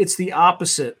it's the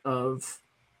opposite of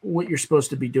what you're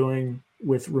supposed to be doing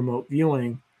with remote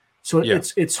viewing. So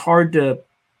it's hard to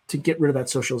get rid of that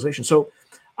socialization. So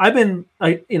I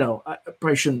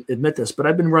probably shouldn't admit this, but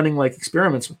I've been running like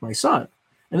experiments with my son,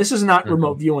 and this is not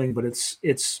remote viewing, but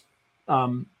it's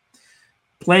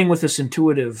playing with this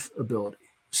intuitive ability.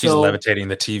 So, he's levitating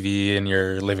the TV in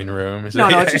your living room. No,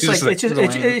 it's just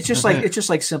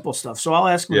like simple stuff. So I'll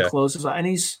ask him to close his eye, and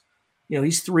he's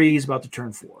 3, he's about to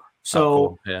turn 4.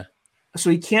 So so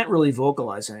he can't really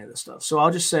vocalize any of this stuff. So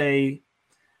I'll just say,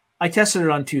 I tested it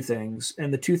on 2 things,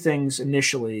 and the 2 things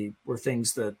initially were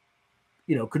things that,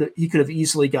 he could have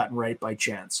easily gotten right by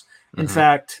chance. In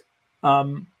fact,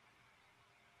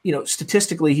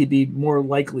 statistically, he'd be more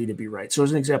likely to be right. So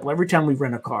as an example, every time we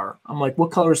rent a car, I'm like,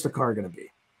 what color is the car going to be?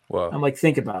 Whoa. I'm like,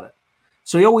 think about it.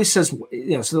 So he always says,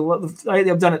 so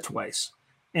I've done it twice.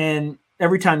 And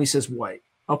every time he says white.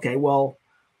 Okay, well,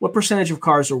 what percentage of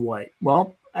cars are white?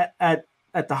 Well, at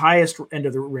the highest end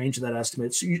of the range of that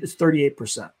estimate, it's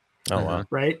 38%. Oh, wow.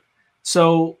 Right?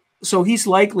 So he's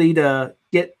likely to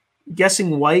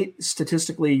guessing white.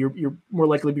 Statistically, you're more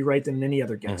likely to be right than any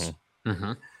other guess.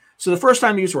 So the first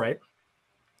time he was right.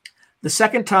 The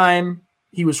second time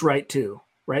he was right too,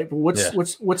 right? But what's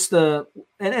the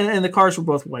and the cars were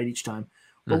both white each time.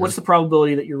 But what's the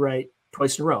probability that you're right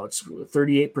twice in a row? It's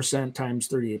 38% times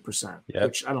 38%,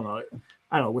 which I don't know.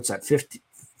 What's that?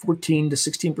 14 to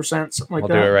 16%, something like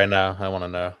that. I'll do it right now. I want to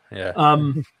know.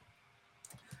 Yeah.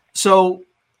 So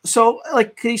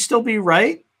like, could he still be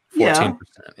right? 14%.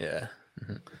 Yeah.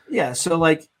 Yeah. So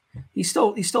like, he's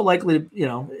still likely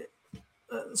to,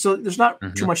 so there's not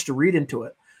too much to read into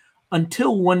it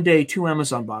until one day 2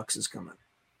 Amazon boxes come in.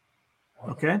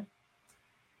 Okay.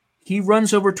 He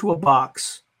runs over to a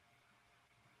box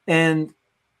and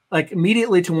like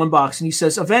immediately to one box, and he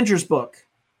says, Avengers book.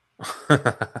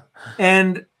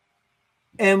 and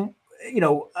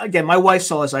again, my wife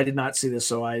saw this. I did not see this.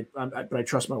 So but I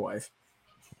trust my wife.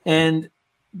 And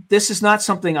this is not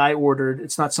something I ordered.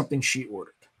 It's not something she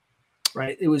ordered.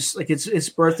 Right. It was like, his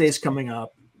birthday's coming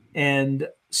up, and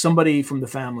somebody from the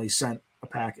family sent a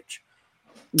package.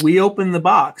 We opened the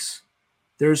box.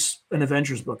 There's an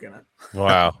Avengers book in it.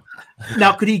 Wow.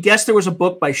 Now, could he guess there was a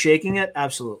book by shaking it?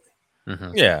 Absolutely.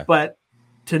 Yeah. But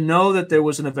to know that there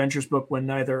was an Avengers book when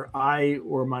neither I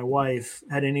or my wife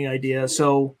had any idea.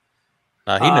 So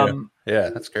he knew. Yeah,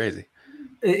 that's crazy.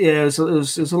 It was a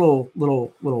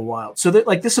little wild. So that,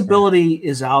 like, this ability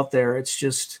is out there. It's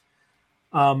just,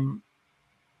 we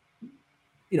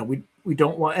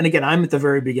don't want, and again, I'm at the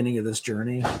very beginning of this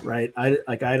journey, right? I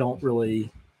don't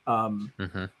really, I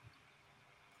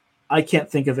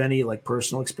can't think of any like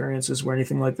personal experiences where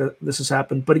anything like this has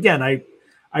happened. But again, I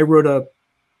wrote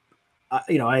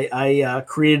I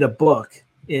created a book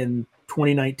in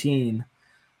 2019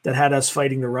 that had us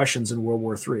fighting the Russians in World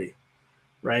War III.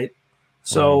 Right.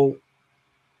 So,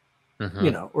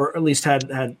 or at least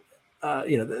had,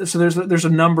 so there's a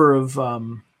number of,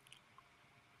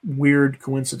 weird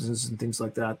coincidences and things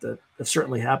like that have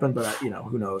certainly happened, but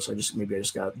who knows? I just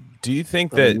got. Do you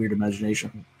think that weird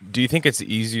imagination? Do you think it's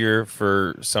easier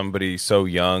for somebody so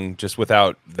young, just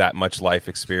without that much life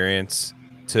experience,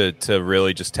 to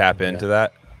really just tap into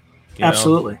that?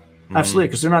 Absolutely, absolutely,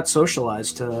 because they're not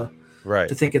socialized to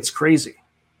think it's crazy.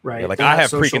 Right. Yeah, like I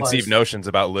have preconceived notions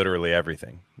about literally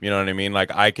everything. You know what I mean? Like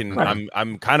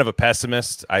I'm kind of a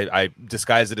pessimist. I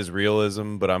disguise it as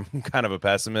realism, but I'm kind of a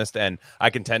pessimist, and I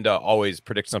can tend to always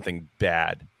predict something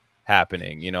bad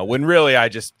happening, when really I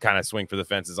just kind of swing for the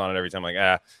fences on it every time.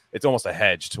 Like, it's almost a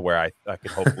hedge to where I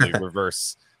could hopefully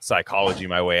reverse psychology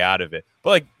my way out of it. But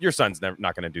like your son's not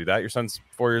going to do that. Your son's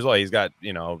 4 years old. He's got,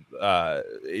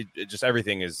 just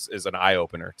everything is an eye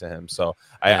opener to him. So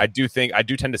I do tend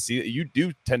to see, you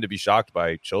do tend to be shocked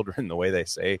by children, the way they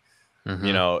say,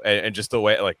 and just the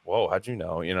way, like, whoa, how'd you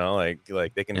know,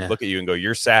 like they can look at you and go,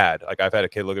 you're sad. Like I've had a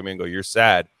kid look at me and go, you're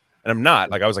sad. And I'm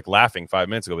not. Like I was like laughing 5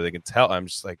 minutes ago, but they can tell. I'm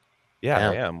just like,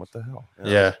 I am. What the hell?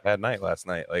 Bad night last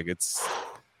night. Like it's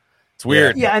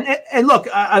weird. Yeah, and look,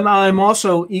 I'm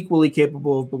also equally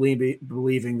capable of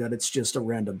believing that it's just a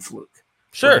random fluke.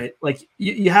 Sure. Right? Like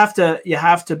you have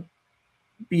to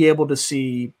be able to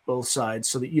see both sides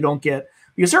so that you don't get,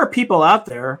 because there are people out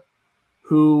there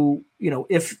who,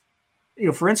 if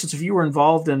for instance, if you were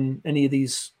involved in any of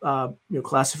these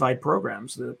classified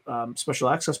programs, the special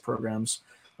access programs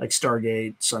like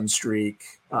Stargate, Sunstreak,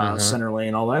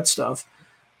 Centerlane, all that stuff,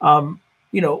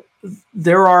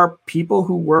 there are people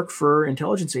who work for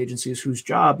intelligence agencies whose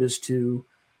job is to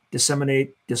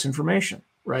disseminate disinformation,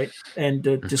 right? And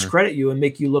to discredit you and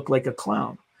make you look like a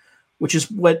clown, which is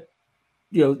what,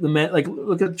 the men, like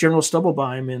look at General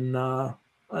Stubblebine in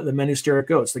The Men Who Stare at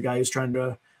Goats, the guy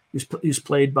who's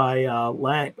played by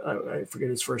Lang, I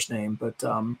forget his first name, but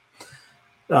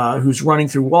who's running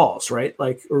through walls, right?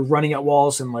 Like, or running at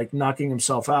walls and like knocking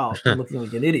himself out and looking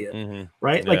like an idiot,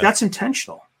 right? Like that's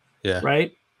intentional,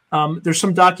 right? There's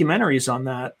some documentaries on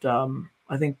that.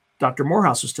 I think Dr.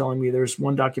 Morehouse was telling me there's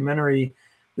one documentary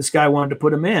this guy wanted to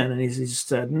put him in, and he just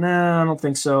said, "No, I don't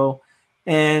think so."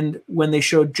 And when they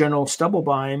showed General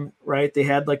Stubblebine, right, they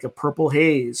had like a purple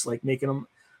haze, like making him,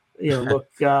 look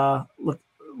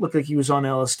like he was on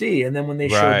LSD. And then when they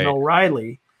showed Mel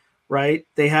Riley, right,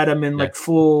 they had him in like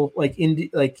full like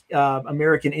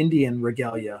American Indian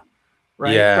regalia,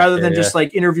 right, rather than just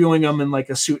like interviewing him in like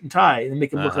a suit and tie and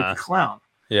make him look like a clown.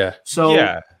 Yeah.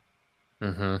 So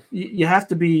you have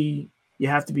to be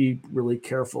really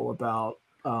careful about.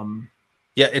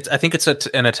 I think it's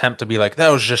an attempt to be like, that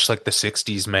was just like the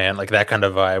 60s, man, like that kind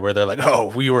of vibe where they're like, oh,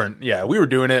 we were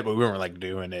doing it, but we weren't like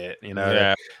doing it,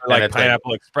 like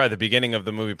Pineapple Express. The beginning of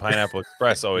the movie Pineapple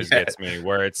Express always gets me,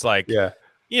 where it's like,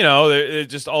 there's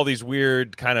just all these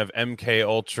weird kind of MK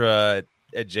Ultra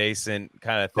adjacent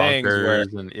kind of things where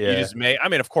you just make, I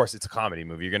mean, of course it's a comedy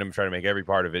movie, you're going to try to make every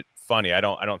part of it funny. I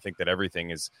don't think that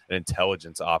everything is an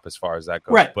intelligence op as far as that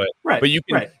goes, but you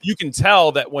can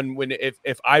tell that when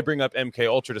if I bring up MK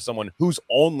Ultra to someone who's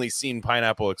only seen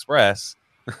Pineapple Express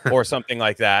or something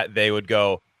like that, they would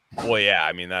go, well, yeah,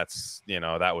 I mean, that's,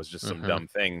 that was just some dumb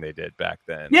thing they did back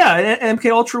then. Yeah,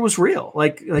 MK Ultra was real.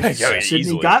 Like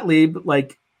Sidney Gottlieb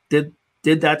like did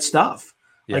that stuff.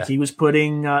 Like he was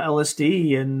putting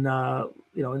LSD and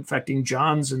infecting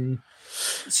Johns in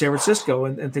San Francisco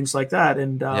and things like that.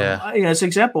 And as an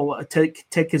example, Ted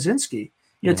Kaczynski.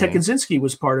 Ted Kaczynski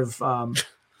was part of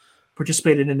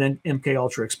participated in an MK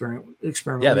Ultra experiment.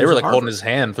 Yeah, they were like holding his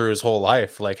hand through his whole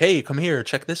life. Like, hey, come here,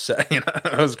 check this out.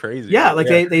 It was crazy. Yeah,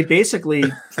 they basically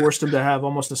forced him to have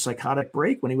almost a psychotic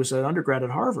break when he was an undergrad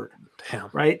at Harvard. Damn.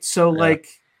 Right. So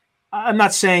I'm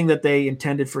not saying that they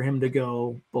intended for him to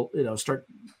go, start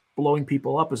blowing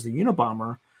people up as the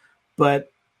Unabomber, but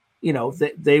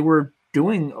they were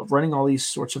running all these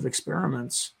sorts of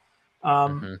experiments,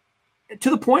 to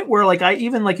the point where if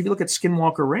you look at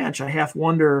Skinwalker Ranch, I half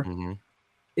wonder,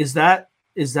 is that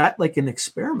like an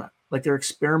experiment? Like they're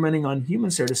experimenting on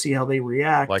humans there to see how they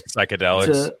react, like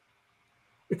psychedelics.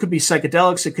 It could be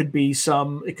psychedelics. It could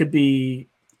be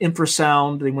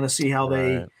infrasound. They want to see how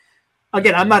they.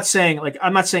 Again, I'm not saying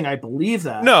I believe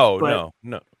that. No.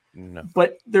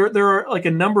 But there are like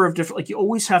a number of different. Like you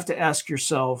always have to ask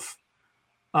yourself,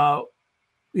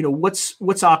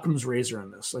 what's Occam's razor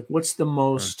in this? Like, what's the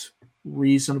most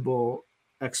reasonable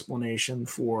explanation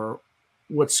for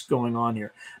what's going on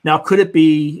here? Now, could it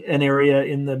be an area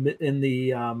in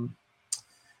the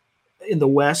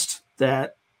West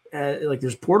that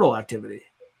there's portal activity?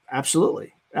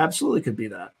 Absolutely could be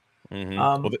that.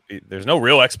 Well, there's no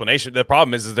real explanation. The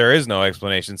problem is there is no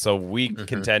explanation, so we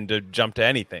can tend to jump to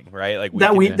anything, right? Like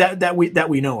that we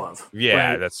know of. Yeah,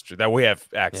 right? That's true. That we have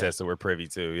access that we're privy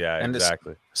to. Yeah, and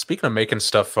exactly. Speaking of making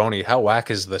stuff phony, how whack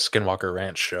is the Skinwalker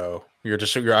Ranch show?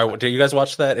 Do you guys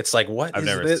watch that? It's like, what I've is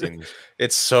never this? seen.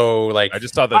 It's so like I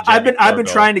just saw the. I've been Jenny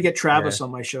trying to get Travis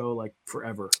on my show like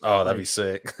forever. Oh, that'd be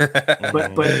sick.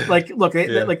 But like, look,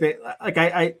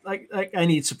 I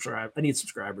need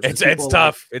subscribers. It's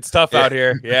tough. It's tough out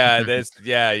here.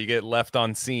 Yeah, you get left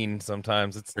on scene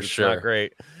sometimes. It's sure. not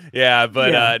great. Yeah,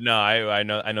 but no, I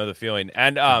know the feeling.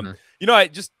 And I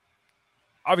just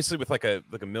obviously with like a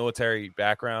military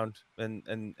background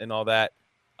and all that.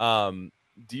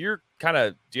 Do you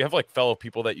have like fellow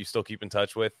people that you still keep in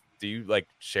touch with? Do you like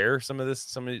share some of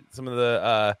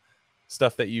the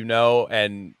stuff that you know?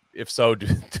 And if so, do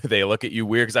they look at you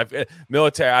weird? Because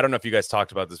military, I don't know if you guys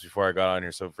talked about this before I got on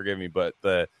here, so forgive me, but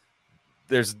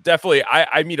there's definitely,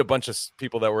 I meet a bunch of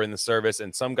people that were in the service,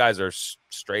 and some guys are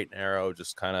straight and narrow,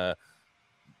 just kind of,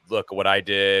 look, what I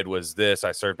did was this.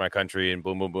 I served my country, and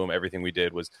boom, boom, boom. Everything we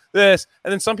did was this.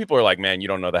 And then some people are like, man, you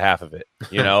don't know the half of it,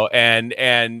 you know? and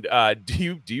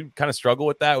do you kind of struggle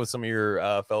with that with some of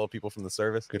your fellow people from the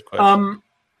service? Good question.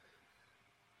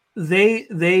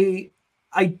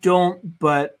 I don't,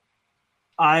 but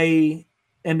I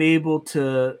am able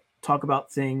to talk about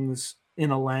things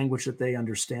in a language that they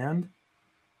understand.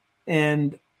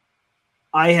 And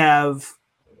I have,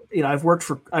 I've worked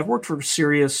for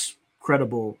serious,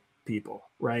 credible people,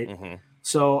 right? Mm-hmm.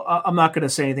 So I'm not going to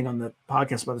say anything on the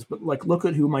podcast about this, but like, look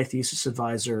at who my thesis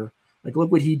advisor, like,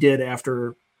 look what he did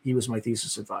after he was my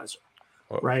thesis advisor,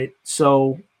 right?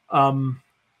 So and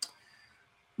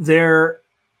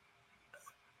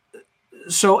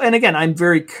again, I'm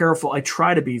very careful. I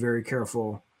try to be very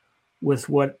careful with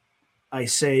what I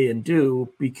say and do,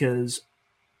 because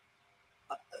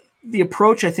the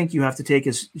approach I think you have to take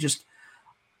is just,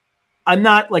 I'm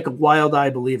not like a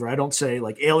wild-eyed believer. I don't say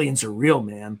like aliens are real,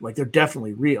 man. Like, they're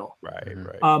definitely real. Right.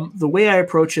 The way I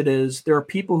approach it is, there are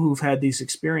people who've had these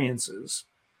experiences.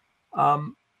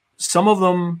 Some of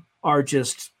them are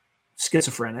just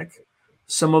schizophrenic.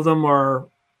 Some of them are,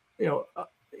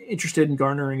 interested in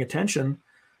garnering attention.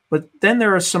 But then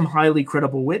there are some highly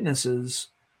credible witnesses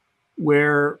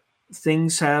where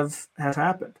things have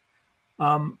happened.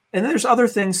 And then there's other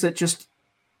things that just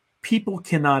people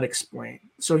cannot explain.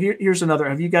 So here's another.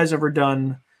 Have you guys ever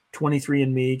done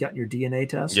 23andMe, gotten your DNA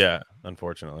test? Yeah,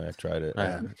 unfortunately, I tried it.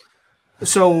 Yeah.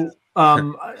 So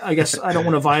I guess I don't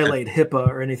want to violate HIPAA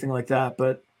or anything like that,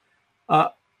 but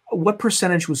what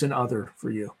percentage was in other for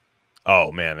you?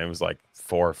 Oh man, it was like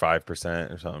 4 or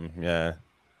 5% or something. Yeah.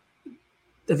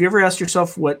 Have you ever asked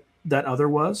yourself what that other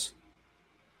was?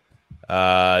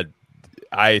 I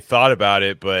thought about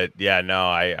it, but yeah, no,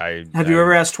 I have you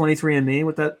ever asked 23andMe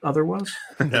what that other was?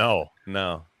 No.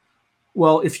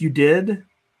 Well, if you did,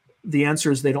 the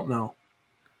answer is they don't know.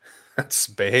 That's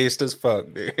based as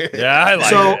fuck, dude. Yeah, I like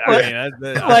so,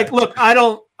 it. Look,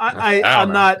 I'm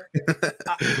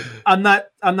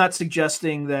not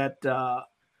suggesting that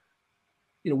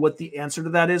what the answer to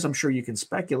that is. I'm sure you can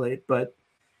speculate, but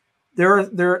there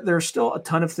are still a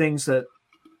ton of things that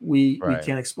we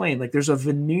can't explain. Like, there's a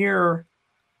veneer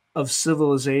of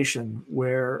civilization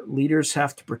where leaders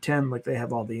have to pretend like they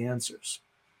have all the answers.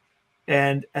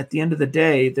 And at the end of the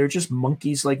day, they're just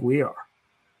monkeys like we are.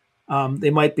 They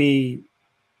might be,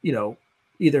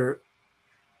 either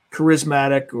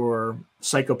charismatic or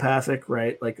psychopathic,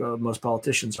 right? Like most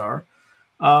politicians are.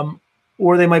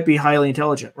 Or they might be highly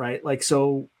intelligent, right? Like,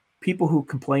 so people who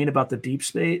complain about the deep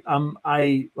state,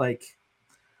 thank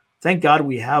God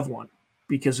we have one,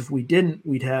 because if we didn't,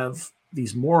 we'd have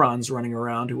these morons running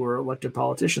around who are elected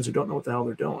politicians who don't know what the hell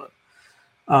they're doing.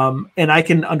 And I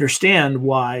can understand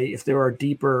why, if there are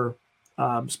deeper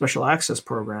special access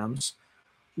programs,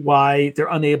 why they're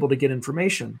unable to get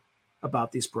information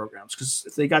about these programs. Because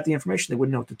if they got the information, they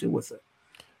wouldn't know what to do with it.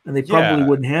 And they probably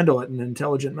wouldn't handle it in an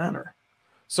intelligent manner.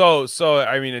 So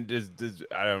I mean,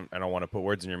 I don't want to put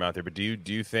words in your mouth here, but do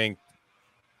you think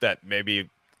that maybe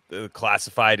the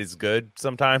classified is good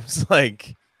sometimes?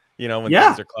 Like, when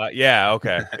things are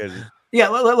okay. Yeah,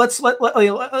 let's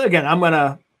again.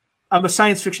 I'm a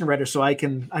science fiction writer, so I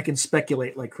can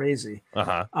speculate like crazy.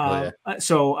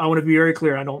 So I want to be very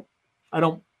clear. I don't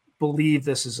believe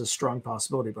this is a strong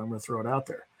possibility, but I'm going to throw it out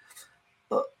there.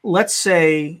 Let's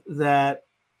say that.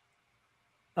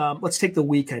 Let's take the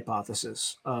weak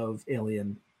hypothesis of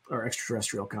alien or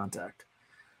extraterrestrial contact.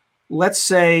 Let's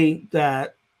say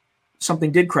that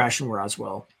something did crash in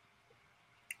Roswell,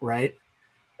 right?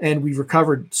 And we've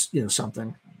recovered,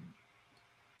 something.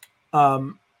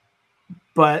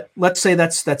 But let's say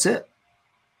that's it,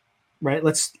 right?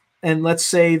 Let's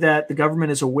say that the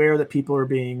government is aware that people are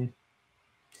being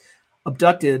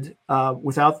abducted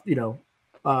without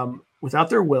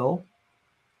their will,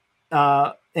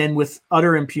 and with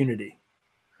utter impunity.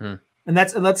 And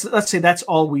let's say that's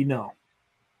all we know.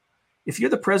 If you're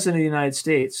the president of the United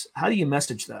States, how do you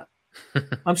message that?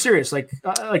 I'm serious.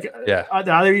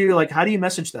 Either you how do you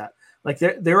message that? Like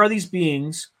there are these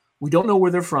beings. We don't know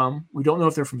where they're from. We don't know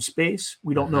if they're from space.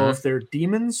 We don't know if they're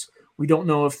demons. We don't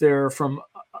know if they're from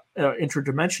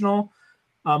interdimensional.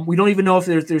 We don't even know if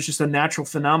there's just a natural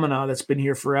phenomena that's been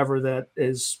here forever that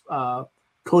is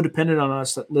codependent on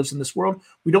us, that lives in this world.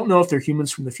 We don't know if they're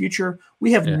humans from the future.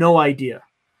 We have no idea.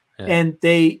 Yeah. And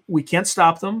we can't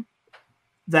stop them.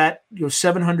 That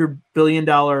 $700 billion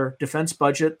defense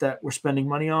budget that we're spending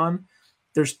money on,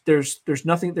 there's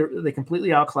nothing. They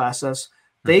completely outclass us.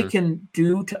 They can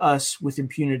do to us with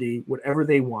impunity whatever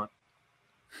they want.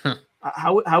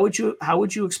 How would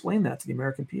you explain that to the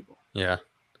American people? Yeah,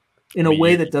 in a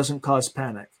way that doesn't cause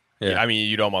panic. Yeah, I mean,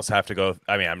 you'd almost have to go.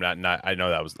 I mean, I'm not. I know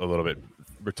that was a little bit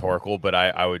rhetorical, but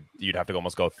you'd have to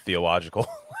almost go theological.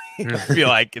 I feel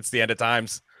like it's the end of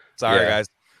times. Sorry, guys.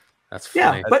 That's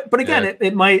funny. But again,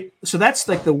 it might. So that's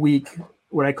like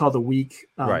what I call the weak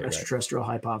extraterrestrial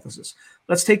hypothesis.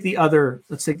 Let's take the other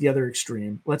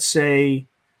extreme. Let's say,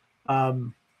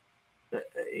 let's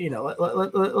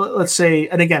say,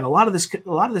 and again, a lot of this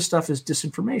stuff is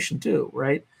disinformation too,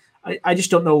 right? I just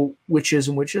don't know which is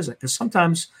and which isn't, because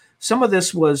sometimes some of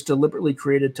this was deliberately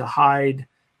created to hide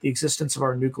the existence of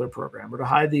our nuclear program or to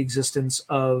hide the existence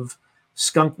of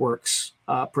Skunk Works,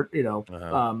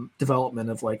 development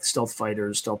of like stealth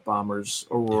fighters, stealth bombers,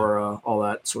 Aurora, all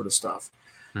that sort of stuff.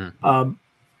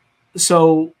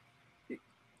 So,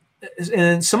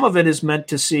 and some of it is meant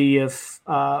to see if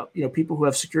people who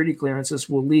have security clearances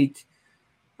will leak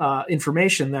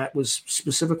information that was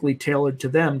specifically tailored to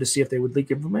them to see if they would leak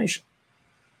information.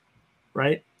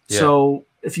 Right. Yeah. So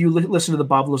if you listen to the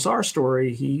Bob Lazar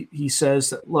story, he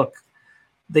says that, look,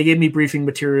 they gave me briefing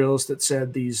materials that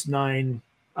said these 9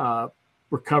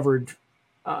 recovered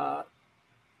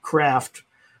craft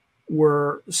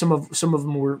were some of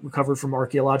them were recovered from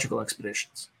archaeological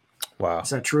expeditions. Wow. Is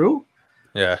that true?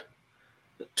 Yeah.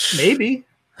 Maybe.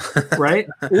 Right.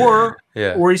 Or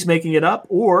he's making it up,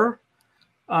 or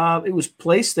it was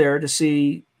placed there to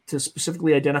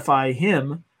specifically identify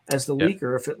him as the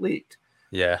leaker if it leaked.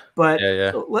 Yeah. But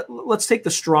let's take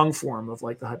the strong form of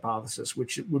like the hypothesis,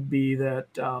 which would be that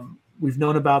we've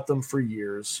known about them for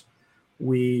years.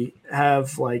 We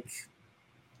have like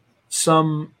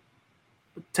some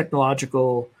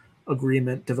technological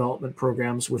agreement development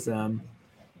programs with them.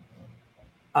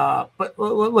 But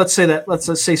let's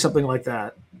say something like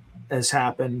that has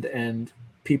happened and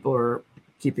people are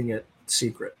keeping it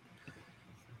secret.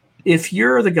 If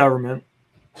you're the government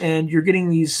and you're getting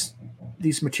these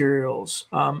materials,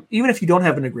 even if you don't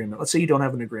have an agreement, let's say you don't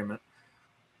have an agreement,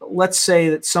 let's say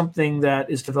that something that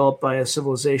is developed by a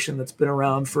civilization that's been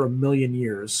around for 1 million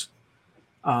years,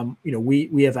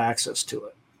 we have access to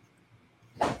it.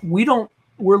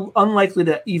 We're unlikely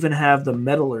to even have the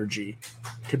metallurgy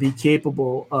to be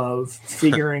capable of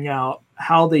figuring out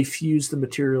how they fuse the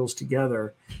materials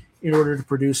together in order to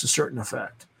produce a certain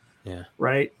effect. Yeah.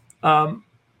 Right.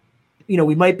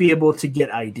 We might be able to get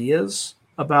ideas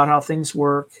about how things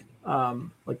work,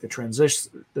 like the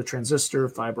transistor,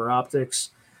 fiber optics,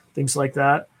 things like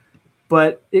that.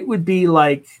 But it would be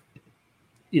like,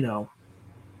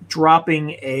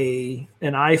 dropping an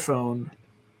iPhone.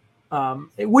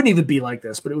 It wouldn't even be like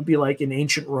this, but it would be like in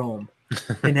ancient Rome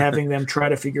and having them try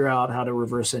to figure out how to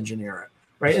reverse engineer it.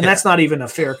 Right. And that's not even a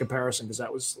fair comparison, because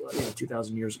that was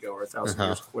 2,000 years ago or 1,000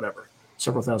 years, whatever,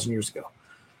 several thousand years ago.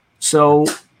 So,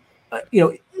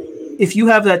 if you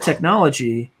have that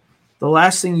technology, the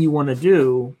last thing you want to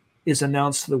do is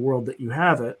announce to the world that you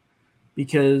have it,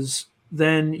 because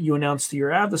then you announce to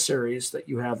your adversaries that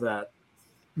you have that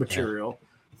material. Yeah.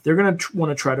 They're going to want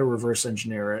to try to reverse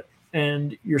engineer it.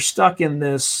 And you're stuck in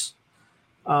this,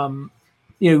 we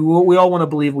all want to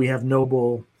believe we have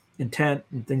noble intent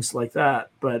and things like that.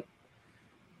 But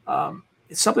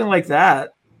it's something like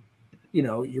that,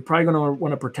 you're probably going to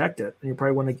want to protect it, and you're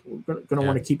probably going to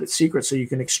want to keep it secret so you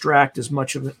can extract as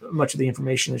much of the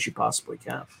information as you possibly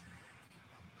can.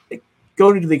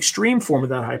 Go to the extreme form of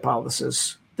that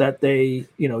hypothesis that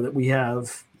that we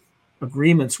have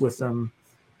agreements with them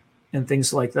and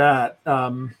things like that.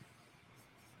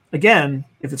 Again,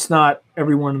 if it's not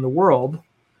everyone in the world,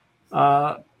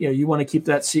 you want to keep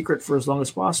that secret for as long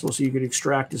as possible so you could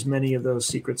extract as many of those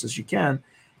secrets as you can.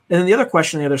 And then the other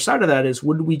question on the other side of that is,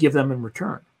 what do we give them in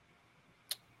return?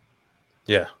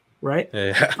 Yeah. Right?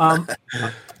 Yeah.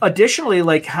 Additionally,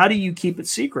 like, how do you keep it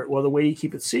secret? Well, the way you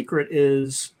keep it secret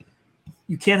is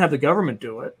you can't have the government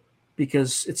do it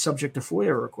because it's subject to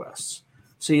FOIA requests.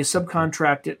 So you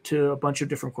subcontract it to a bunch of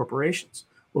different corporations.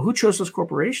 Well, who chose those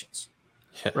corporations?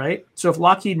 Yeah. right? So if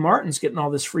Lockheed Martin's getting all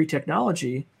this free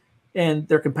technology and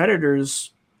their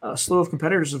competitors, a slew of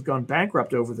competitors have gone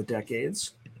bankrupt over the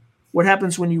decades, what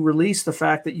happens when you release the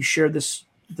fact that you shared this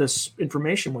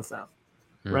information with them,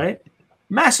 right?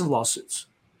 Massive lawsuits,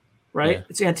 right?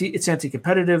 Yeah. It's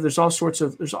anti-competitive. There's all sorts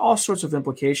of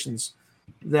implications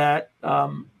that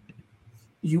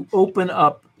you open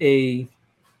up a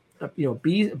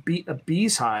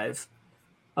bee's hive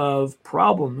of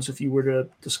problems if you were to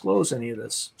disclose any of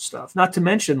this stuff. Not to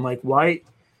mention, like, why,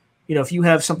 if you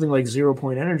have something like 0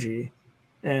 Point Energy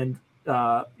and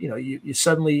you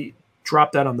suddenly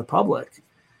drop that on the public,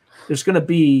 there's going to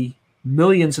be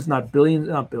millions, if not billions,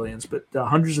 not billions, but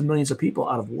hundreds of millions of people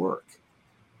out of work.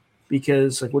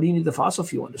 Because, like, what do you need the fossil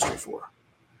fuel industry for?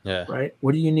 Yeah. Right.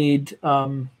 What do you need?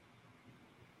 Not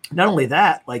only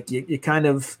that, like, you kind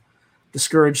of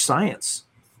discourage science,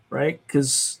 right?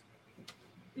 Because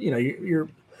you're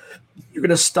going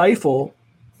to stifle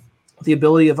the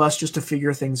ability of us just to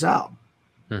figure things out.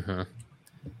 Mm-hmm.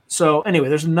 So anyway,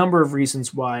 there's a number of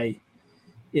reasons why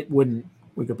we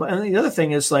could play. And the other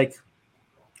thing is, like,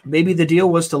 maybe the deal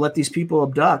was to let these people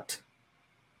abduct,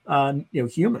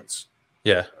 humans.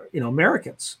 Yeah.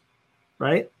 Americans,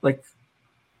 right? Like,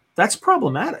 that's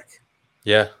problematic.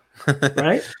 Yeah.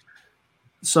 Right.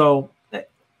 So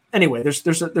anyway,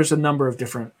 there's a number of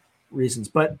different reasons,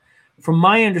 but from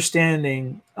my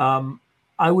understanding,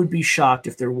 I would be shocked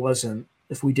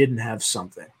if we didn't have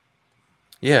something.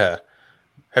 Yeah.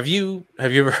 Have you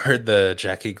ever heard the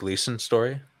Jackie Gleason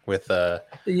story with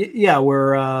Yeah,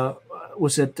 where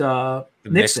was it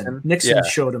Nixon? Nixon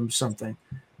showed him something.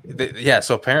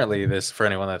 So apparently, this, for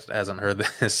anyone that hasn't heard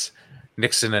this,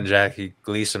 Nixon and Jackie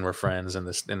Gleason were friends in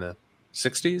the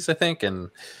 60s, I think, and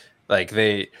like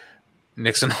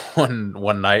Nixon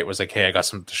one night was like, "Hey, I got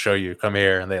something to show you. Come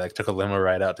here," and they like took a limo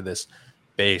ride out to this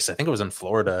base. I think it was in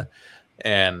Florida,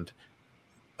 and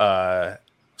so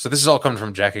this is all coming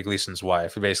from Jackie Gleason's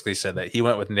wife, who basically said that he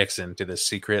went with Nixon to this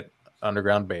secret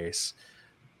underground base.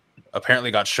 Apparently,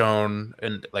 got shown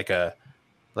in like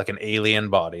an alien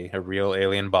body, a real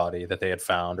alien body that they had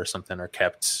found or something, or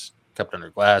kept under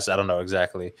glass. I don't know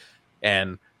exactly,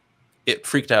 and it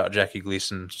freaked out Jackie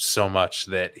Gleason so much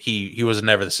that he was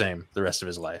never the same the rest of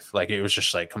his life. Like, it was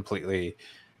just like completely,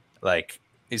 like,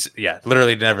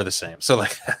 literally never the same. So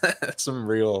like, that's some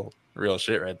real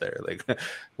shit right there. Like,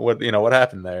 what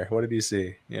happened there? What did you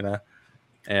see?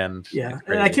 And yeah,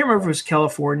 and I can't remember if it was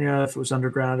California, if it was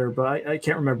underground, but I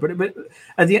can't remember. But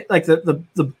at the end, like,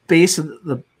 the base of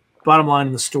the bottom line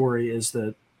of the story is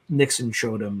that Nixon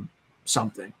showed him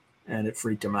something, and it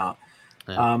freaked him out.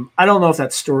 Yeah. I don't know if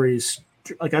that story's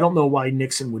like, I don't know why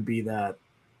Nixon would be that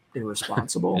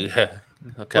irresponsible. Yeah,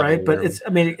 right. But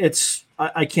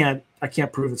I can't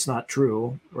prove it's not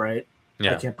true. Right.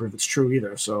 Yeah. I can't prove it's true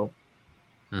either. So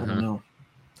I don't know.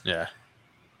 Yeah,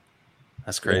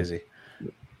 that's crazy.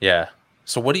 Yeah.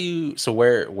 So where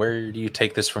do you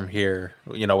take this from here?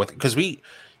 Because we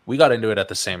got into it at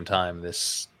the same time.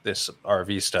 This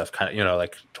RV stuff, kind of,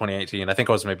 like 2018. I think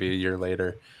it was maybe a year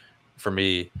later for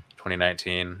me,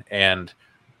 2019, and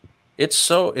it's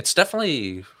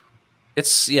definitely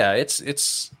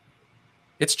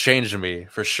changed me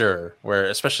for sure. Where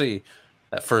especially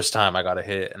that first time I got a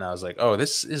hit, and I was like, oh,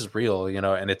 this is real,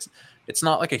 and it's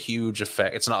not like a huge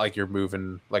effect. It's not like you're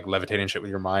moving, like levitating shit with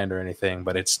your mind or anything,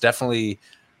 but it's definitely,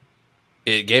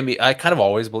 it gave me, I kind of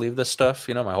always believed this stuff,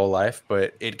 my whole life,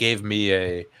 but it gave me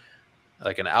an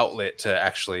outlet to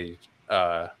actually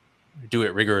do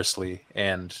it rigorously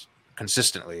and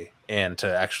consistently, and to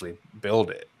actually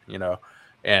build it,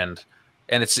 and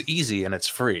it's easy and it's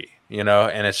free,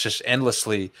 and it's just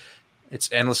endlessly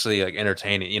like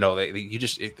entertaining. You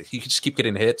just keep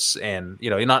getting hits, and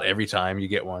not every time you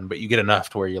get one, but you get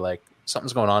enough to where you're like,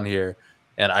 something's going on here,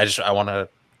 and I want to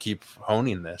keep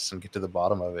honing this and get to the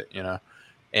bottom of it,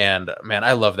 And man,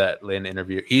 I love that Lynn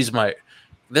interview.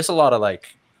 There's a lot of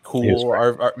like cool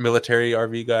our military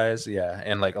RV guys, yeah,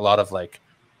 and like a lot of like,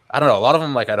 I don't know, a lot of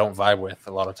them like I don't vibe with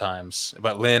a lot of times,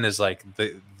 but Lynn is like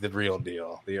the real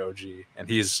deal, the OG, and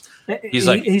he's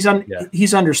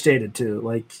understated too.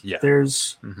 Like,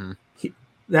 there's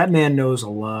that man knows a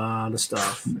lot of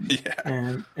stuff,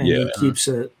 and he keeps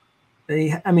it.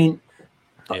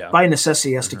 By necessity,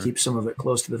 he has to keep some of it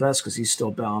close to the vest because he's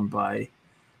still bound by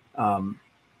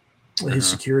his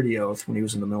security oath when he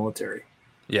was in the military.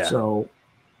 Yeah. So,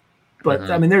 but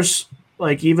there's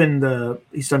like, even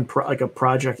he's done a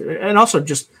project, and also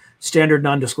just standard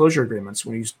non-disclosure agreements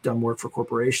when he's done work for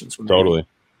corporations. When totally.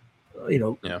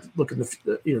 Look at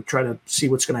the, try to see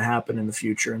what's going to happen in the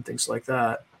future and things like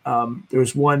that. There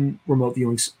was one remote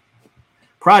viewing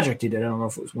project he did. I don't know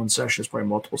if it was one session, it's probably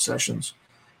multiple sessions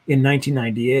in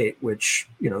 1998, which,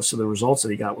 so the results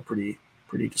that he got were pretty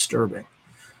disturbing.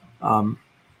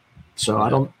 So I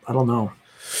don't know.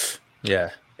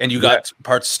 Yeah. And you got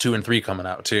parts 2 and 3 coming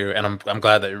out too. And I'm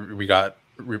glad that we got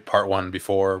part 1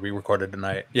 before we recorded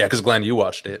tonight. Yeah. Cause Glenn, you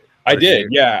watched it. I did.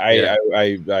 Yeah.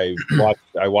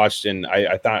 I watched and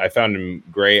I found him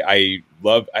great.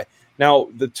 Now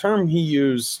the term he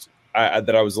used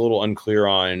that I was a little unclear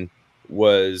on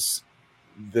was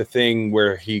the thing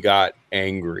where he got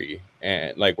angry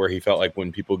and like where he felt like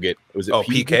when people was it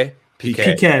PK?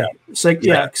 PK.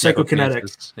 Yeah.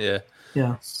 Psychokinetics.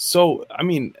 Yeah. So, I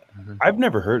mean, I've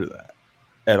never heard of that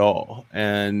at all.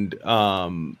 And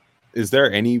is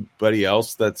there anybody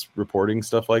else that's reporting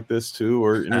stuff like this too,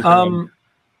 or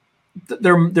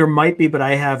there might be, but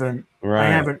I haven't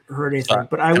heard anything.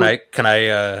 But can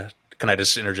I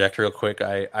just interject real quick?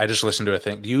 I just listened to a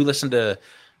thing. Do you listen to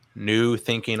New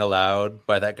Thinking Aloud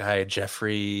by that guy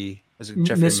Jeffrey? Is it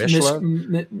Jeffrey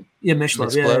Mishlove?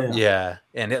 Mishlove. Yeah,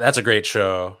 and that's a great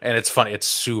show, and it's funny. It's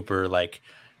super like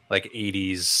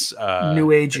 80s new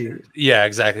agey. Yeah,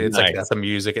 exactly. It's like that's the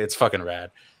music. It's fucking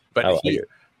rad. But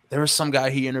there was some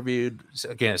guy he interviewed,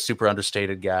 again, a super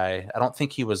understated guy. I don't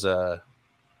think he was a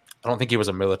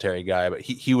military guy, but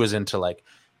he was into like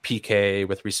PK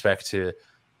with respect to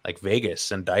like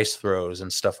Vegas and dice throws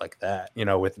and stuff like that,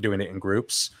 with doing it in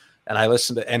groups. And I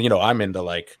listened to, and I'm into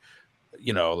like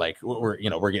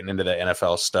we're getting into the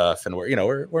NFL stuff, and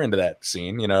we're into that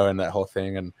scene, and that whole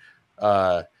thing. And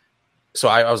so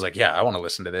I was like, yeah, I want to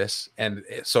listen to this. And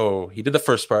so he did the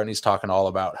first part, and he's talking all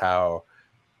about how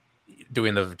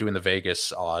doing the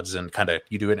Vegas odds and kind of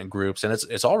you do it in groups, and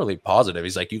it's all really positive.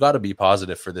 He's like, you got to be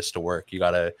positive for this to work. You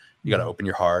got to open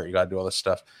your heart. You got to do all this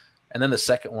stuff. And then the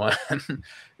second one,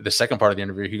 the second part of the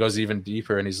interview, he goes even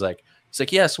deeper, and he's like,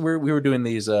 yes, we were doing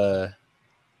these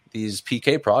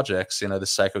PK projects, the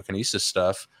psychokinesis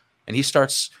stuff. And he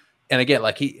starts, and again,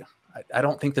 like I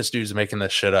don't think this dude's making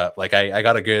this shit up. Like I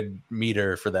got a good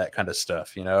meter for that kind of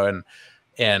stuff,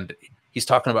 and he's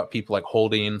talking about people like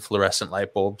holding fluorescent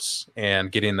light bulbs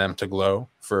and getting them to glow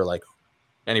for like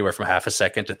anywhere from half a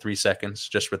second to 3 seconds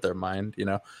just with their mind,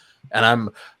 and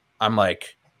I'm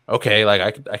like, okay,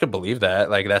 like I could believe that.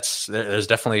 Like there's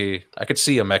definitely, I could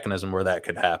see a mechanism where that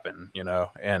could happen,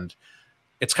 and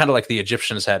it's kind of like the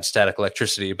Egyptians had static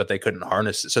electricity, but they couldn't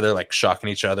harness it. So they're like shocking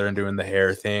each other and doing the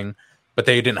hair thing, but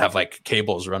they didn't have like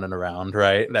cables running around,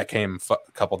 right? That came a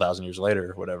couple thousand years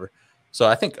later or whatever. So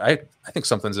I think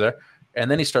something's there. And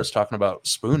then he starts talking about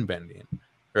spoon bending,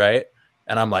 right?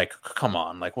 And I'm like, come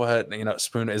on, like what?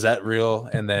 Spoon, is that real?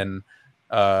 And then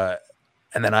I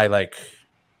like,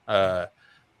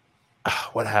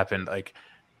 what happened? Like,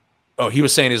 oh, he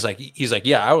was saying he's like,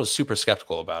 yeah, I was super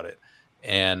skeptical about it.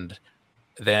 And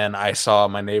then I saw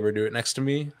my neighbor do it next to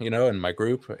me, in my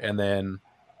group. And then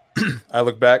I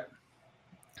look back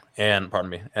and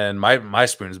my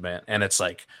spoon's bent, and it's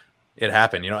like, it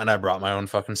happened, and I brought my own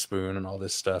fucking spoon and all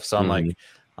this stuff. So I'm like,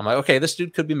 okay, this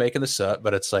dude could be making this up,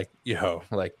 but it's like,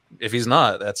 like if he's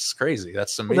not, that's crazy.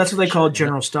 That's some. Well, that's what they call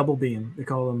General Stubblebeam. They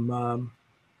call him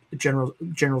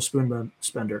General Spoon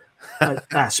Spender,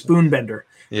 Spoon Bender,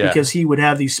 because he would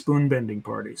have these spoon bending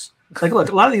parties. Like,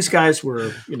 look, a lot of these guys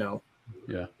were, a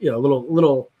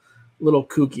little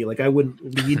kooky. Like I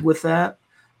wouldn't lead with that,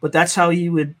 but that's how he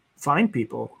would find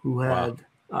people who had.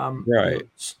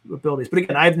 Abilities. But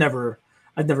again, I've never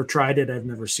tried it. I've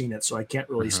never seen it, so I can't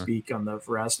really speak on the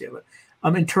veracity of it.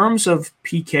 In terms of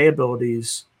PK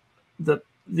abilities, the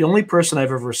only person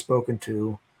I've ever spoken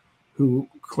to who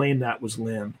claimed that was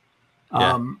Lynn.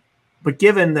 But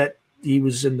given that he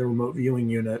was in the remote viewing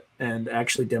unit and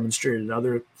actually demonstrated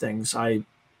other things, I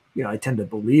tend to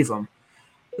believe him.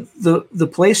 The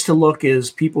place to look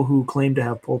is people who claim to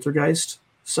have poltergeist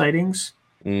sightings.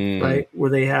 Right, where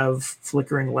they have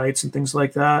flickering lights and things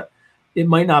like that. It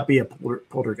might not be a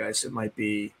poltergeist. It might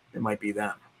be them.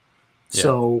 Yeah.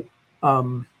 So, I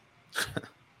don't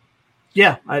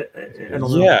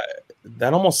know. Yeah,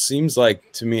 that almost seems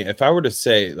like to me. If I were to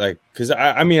say, like, because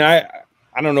I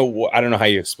don't know how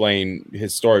you explain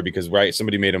his story, because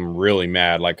somebody made him really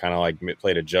mad, like kind of like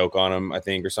played a joke on him, I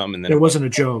think, or something. And then it wasn't a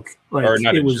joke. Like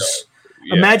it was.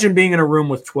 Yeah. Imagine being in a room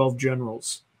with 12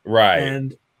 generals,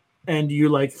 right? And you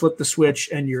like flip the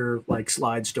switch and your like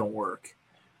slides don't work.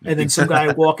 And then some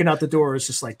guy walking out the door is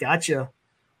just like, gotcha.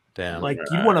 Damn. Like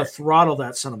you want to throttle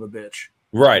that son of a bitch.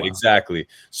 Right. Wow. Exactly.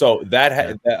 So that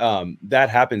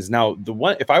happens. Now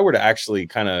if I were to actually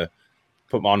kind of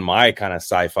put on my kind of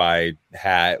sci-fi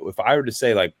hat, if I were to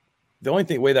say like, the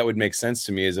only way that would make sense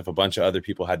to me is if a bunch of other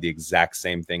people had the exact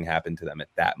same thing happen to them at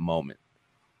that moment.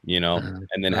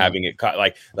 and then having it cut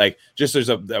like just there's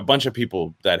a bunch of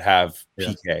people that have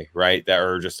PK, right? That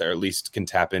are just, or at least can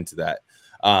tap into that.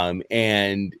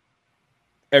 And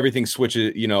everything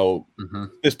switches,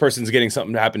 this person's getting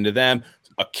something to happen to them.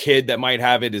 A kid that might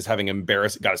have it is having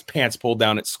got his pants pulled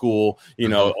down at school,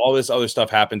 all this other stuff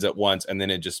happens at once. And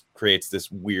then it just creates this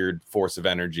weird force of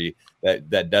energy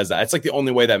that does that. It's like the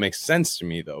only way that makes sense to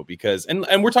me though, because,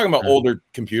 and we're talking about older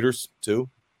computers too,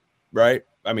 right?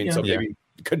 I mean, so maybe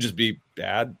it could just be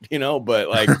bad, but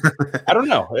like, I don't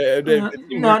know.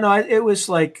 No, it was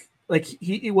like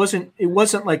it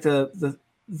wasn't like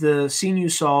the scene you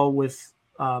saw with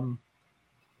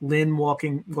Lynn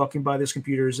walking by those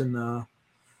computers in the,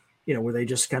 where they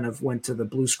just kind of went to the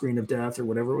blue screen of death or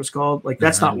whatever it was called. Like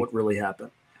that's not what really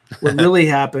happened. What really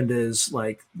happened is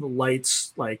like the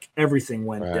lights, like everything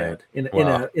went dead in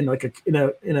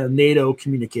a NATO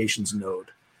communications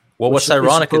node. Well, what's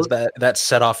ironic is that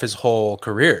set off his whole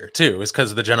career too, is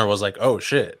because the general was like, "Oh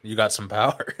shit, you got some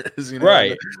powers,"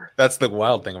 right? That's the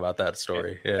wild thing about that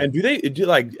story. Yeah. And do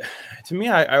like, to me,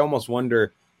 I almost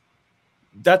wonder.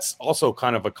 That's also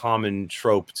kind of a common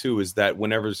trope too, is that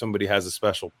whenever somebody has a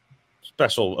special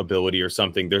ability or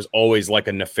something, there's always like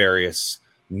a nefarious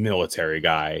military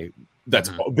guy that's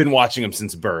been watching him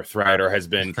since birth, right? Or has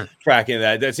been tracking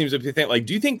that. That seems to be the thing. Like,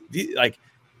 do you think like,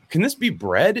 can this be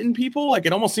bred in people? Like,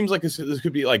 it almost seems like this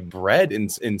could be like bred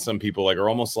in some people, like, or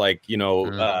almost like,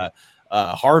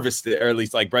 harvest, or at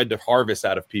least like bred to harvest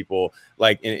out of people,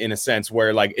 like in a sense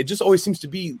where like it just always seems to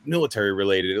be military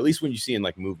related, at least when you see in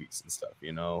like movies and stuff,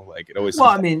 like it always. Well,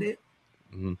 I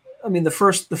mean, the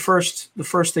first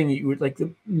thing that you would like,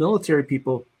 the military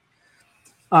people,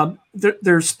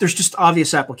 there's just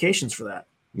obvious applications for that.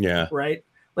 Yeah. Right.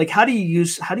 Like, how do you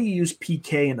use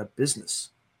PK in a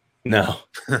business? No.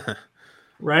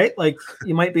 Right? Like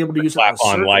you might be able to use it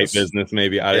on light business,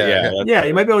 maybe. You might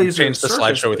be able to use change it the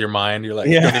slideshow with your mind. You're like,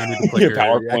 you don't even need to click your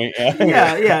PowerPoint.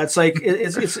 Yeah. It's like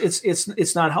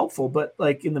it's not helpful. But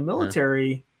like in the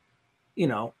military,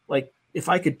 like if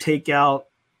I could take out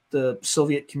the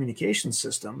Soviet communication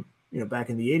system,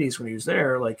 back in the 80s when he was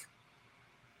there, like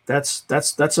that's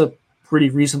a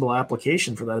pretty reasonable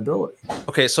application for that ability.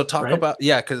 Okay, so talk about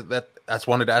because that's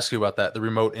wanted to ask you about that, the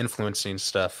remote influencing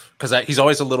stuff, because he's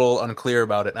always a little unclear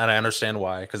about it, and I understand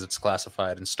why, because it's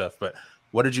classified and stuff. But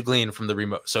what did you glean from the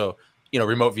remote? So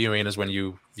remote viewing is when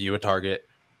you view a target.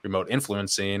 Remote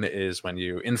influencing is when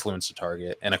you influence a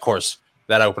target, and of course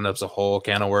that opens up a whole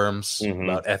can of worms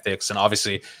about ethics. And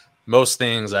obviously, most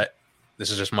things this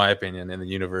is just my opinion in the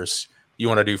universe, you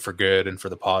want to do for good and for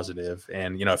the positive,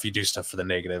 and if you do stuff for the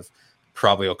negative,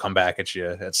 probably will come back at you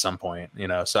at some point,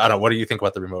 So I don't know. What do you think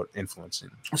about the remote influencing?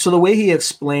 So the way he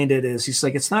explained it is, he's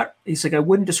like, I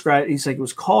wouldn't describe it. He's like, it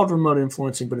was called remote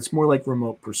influencing, but it's more like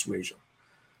remote persuasion,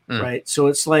 right? So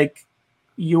it's like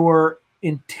you're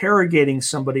interrogating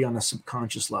somebody on a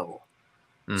subconscious level.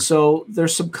 So their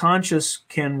subconscious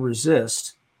can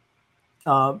resist,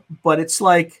 but it's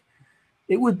like,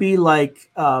 it would be like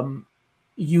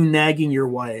you nagging your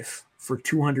wife for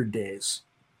 200 days.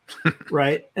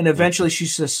 Right. And eventually she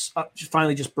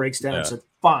finally just breaks down and said,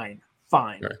 fine.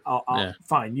 Right. I'll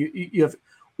fine. You have,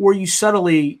 or you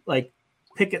subtly like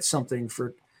pick at something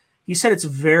he said it's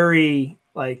very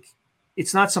like,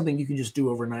 it's not something you can just do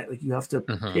overnight. Like you have to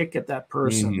pick at that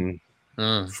person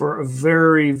for a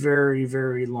very, very,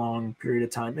 very long period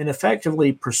of time and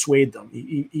effectively persuade them.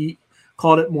 He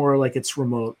called it more like it's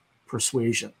remote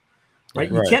persuasion,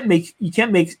 right? You can't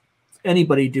make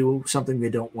anybody do something they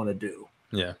don't want to do.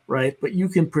 Yeah. Right. But you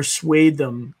can persuade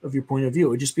them of your point of view. It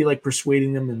would just be like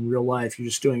persuading them in real life. You're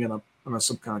just doing it on a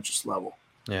subconscious level.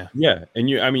 Yeah. Yeah.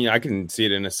 And I can see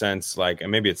it in a sense, like,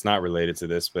 and maybe it's not related to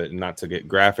this, but not to get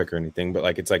graphic or anything, but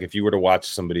like, it's like if you were to watch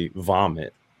somebody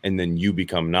vomit and then you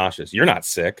become nauseous, you're not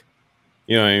sick.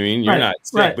 You know what I mean? You're not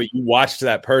sick, but you watched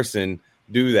that person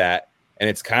do that. And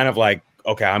it's kind of like,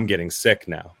 okay, I'm getting sick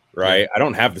now. Right. I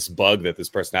don't have this bug that this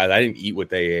person has. I didn't eat what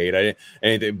they ate. I didn't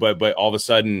anything, but all of a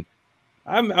sudden,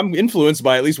 I'm influenced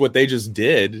by at least what they just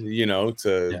did,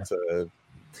 to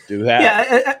do that.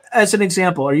 Yeah. As an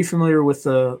example, are you familiar with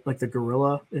the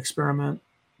gorilla experiment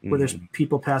where there's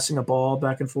people passing a ball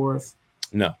back and forth?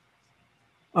 No.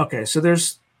 Okay. So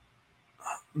there's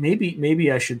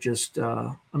maybe I should just,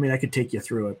 I could take you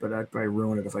through it, but I'd probably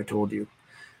ruin it if I told you.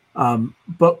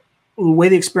 But the way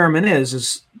the experiment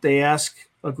is they ask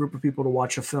a group of people to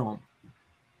watch a film,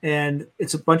 and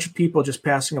it's a bunch of people just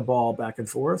passing a ball back and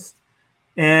forth.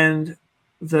 And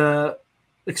the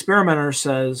experimenter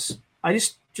says, I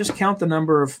just count the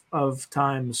number of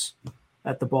times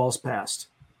that the ball's passed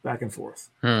back and forth.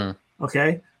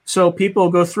 Okay. So people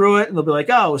go through it and they'll be like,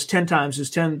 oh, it was 10 times, it was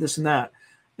 10, this and that.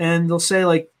 and they'll say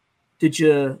like, did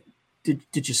you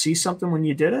see something when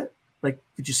you did it? Like,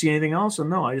 did you see anything else? And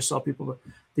no, I just saw people.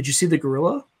 Did you see the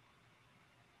gorilla?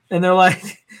 And they're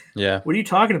like, Yeah. what are you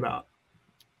talking about?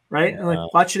 Right? And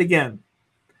like, watch it again.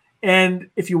 And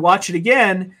if you watch it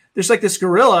again, there's like this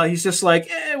gorilla. He's just like,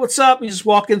 hey, what's up? He's just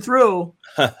walking through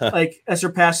like as they're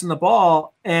passing the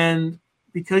ball. And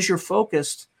because you're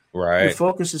focused, Right. your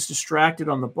focus is distracted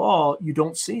on the ball, you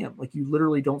don't see him. Like you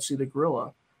literally don't see the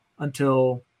gorilla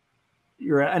until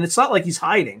you're and it's not like he's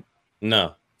hiding.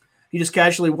 No. He just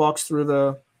casually walks through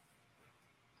the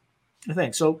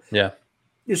thing. So Yeah.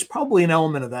 there's probably an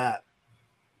element of that.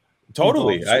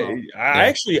 Totally. involved as well. I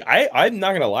actually, I'm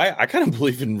not gonna lie. I kind of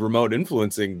believe in remote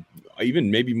influencing,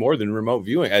 even maybe more than remote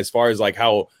viewing, as far as like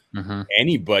how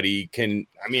anybody can.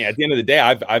 I mean, at the end of the day,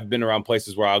 I've been around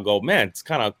places where I'll go, man, it's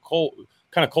kind of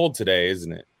cold today,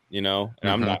 isn't it? You know, and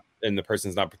I'm not, and the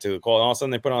person's not particularly cold. And all of a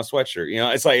sudden, they put on a sweatshirt. You know,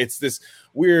 it's like it's this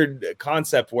weird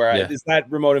concept where is that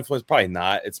remote influence? Probably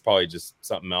not. It's probably just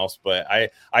something else. But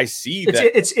I see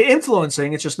that it's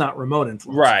influencing. It's just not remote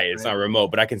influence. Right. It's not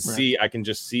remote, but I can see. I can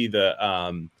just see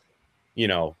the you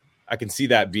know, I can see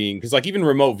that being because like even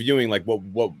remote viewing, like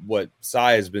what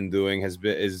Sai has been doing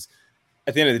is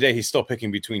at the end of the day, he's still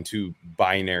picking between two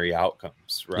binary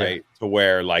outcomes, right? To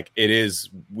where like it is,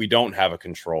 we don't have a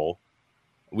control.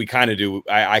 We kind of do.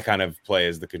 I kind of play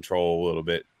as the control a little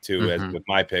bit too, as with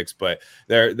my picks, but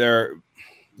they're,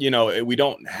 you know, we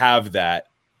don't have that.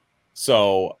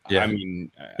 So I mean,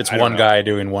 it's one guy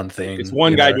doing one thing. It's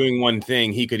one guy doing one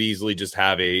thing. He could easily just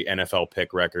have a NFL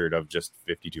pick record of just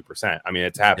 52%. I mean,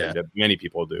 it's happened. That many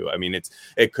people do. I mean,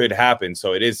 it could happen.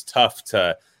 So it is tough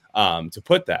to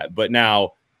put that. But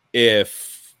now,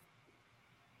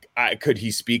 could he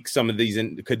speak some of these?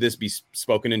 Could this be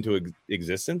spoken into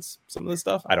existence? Some of the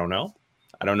stuff, I don't know.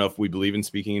 I don't know if we believe in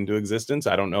speaking into existence.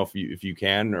 I don't know if you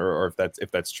can or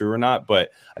if that's true or not.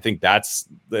 But I think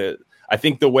I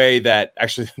think the way that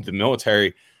actually the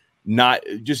military, not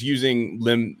just using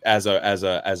Lim as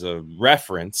a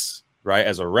reference, right?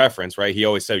 As a reference, right? He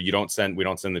always said we don't send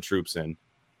the troops in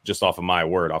just off of my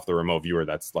word, off the remote viewer.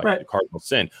 That's like the cardinal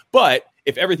sin. But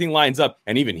if everything lines up,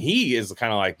 and even he is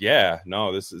kind of like, yeah,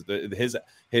 no, this is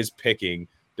his picking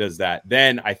does that.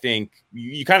 Then I think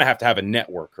you kind of have to have a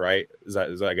network, right?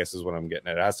 I guess is what I'm getting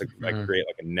at. It has to create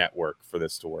like a network for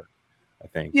this to work. I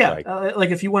think. Yeah,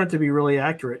 like if you want it to be really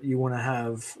accurate, you want to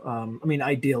have. I mean,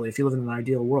 ideally, if you live in an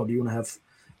ideal world, you want to have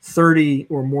 30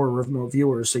 or more remote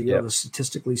viewers, so you have a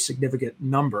statistically significant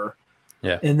number.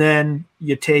 Yeah. And then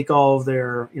you take all of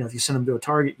their, you know, if you send them to a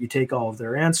target, you take all of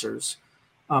their answers,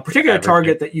 particularly a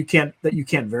target that you can't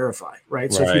verify,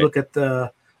 right? So if you look at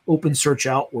the open search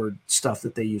outward stuff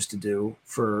that they used to do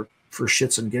for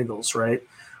shits and giggles, right,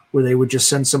 where they would just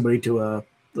send somebody to a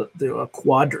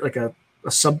quadrant, like a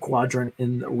sub-quadrant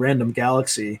in a random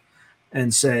galaxy,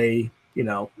 and say, you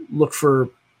know, look for,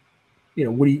 you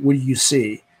know, what do you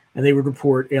see? And they would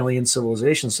report alien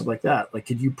civilizations, stuff like that. Like,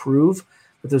 could you prove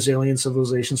that those alien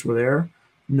civilizations were there?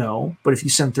 No. But if you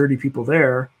send 30 people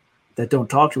there that don't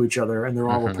talk to each other and they're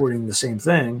all reporting the same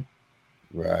thing,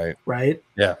 right?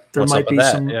 Yeah. There might be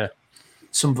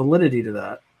some validity to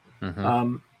that.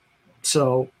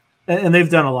 So, and they've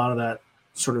done a lot of that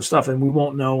sort of stuff, and we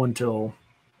won't know until,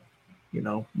 you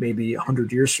know, maybe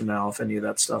 100 years from now if any of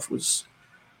that stuff was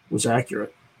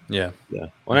accurate. Yeah.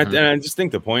 Well, and I just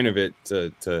think the point of it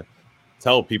to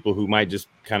tell people who might just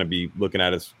kind of be looking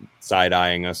at us,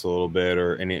 side-eyeing us a little bit,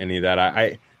 or any of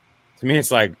that. To me, it's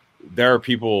like there are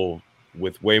people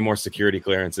with way more security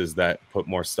clearances that put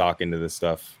more stock into this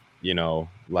stuff, you know,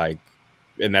 like,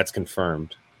 and that's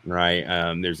confirmed, right?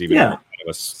 There's even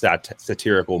a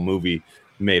satirical movie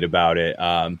made about it.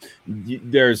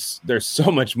 There's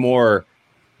so much more.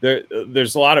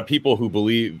 There's a lot of people who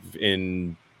believe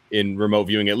in remote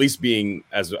viewing, at least being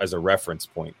as a reference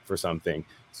point for something.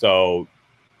 So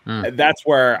that's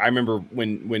where I remember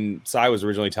when Sai was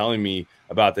originally telling me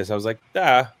about this, I was like,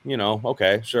 you know,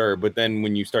 okay, sure. But then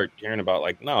when you start hearing about,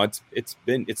 like, no, it's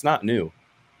not new,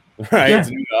 right? Yeah. It's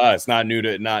new to us, not new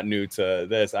to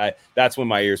this. That's when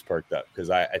my ears perked up, because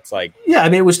it's like, I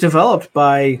mean, it was developed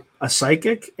by a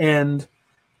psychic and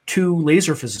 2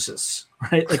 laser physicists,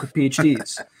 right? Like with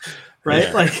PhDs,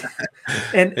 right? Like,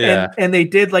 and they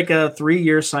did like a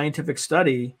 3-year scientific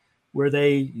study where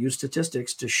they used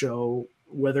statistics to show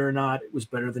whether or not it was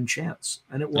better than chance,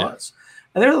 and it was.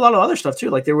 And there's a lot of other stuff too.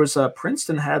 Like there was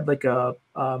Princeton had like a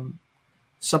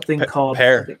something called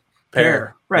PAIR,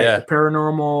 right? The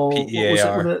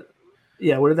paranormal.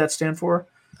 What did that stand for?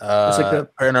 It's like the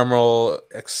paranormal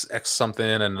X something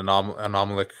and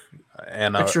anomalic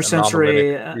and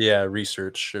extrasensory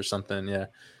research or something. Yeah.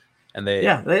 and they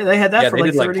had that for they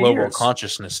like did like 30 global years.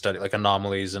 consciousness study, like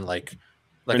anomalies and like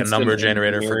Princeton a number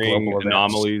generator for Engineering global events.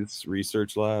 anomalies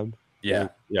research lab. Yeah.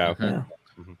 Yeah. Mm-hmm. Yeah.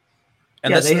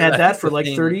 And They had I that think for the like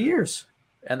thing- 30 years.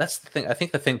 And that's the thing. I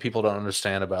think the thing people don't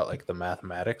understand about like the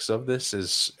mathematics of this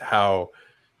is how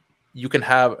you can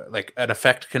have like an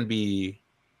effect can be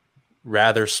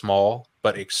rather small,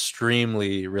 but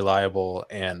extremely reliable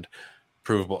and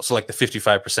provable. So like the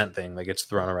 55% thing that gets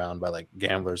thrown around by like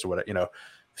gamblers or whatever, you know,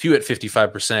 if you hit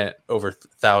 55% over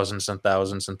thousands and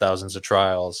thousands and thousands of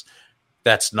trials,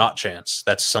 that's not chance.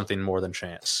 That's something more than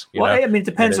chance. You know? I mean, it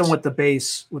depends And on what the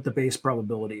base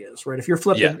probability is, right? If you're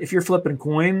flipping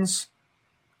coins,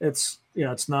 it's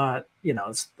it's not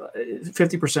it's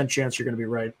 50% chance you're going to be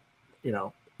right,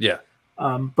 Yeah.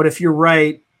 But if you're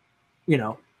right,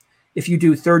 if you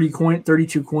do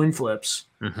 32 coin flips,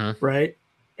 Mm-hmm. right,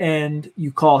 and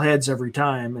you call heads every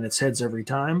time, and it's heads every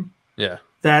time, Yeah.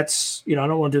 that's I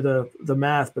don't want to do the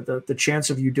math, but the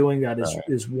chance of you doing that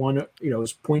is one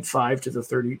is 0.5 to the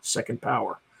 32nd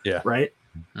power. Yeah. Right.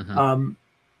 Mm-hmm.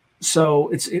 So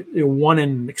it's one in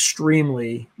an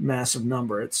extremely massive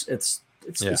number. It's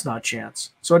not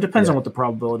chance. So it depends on what the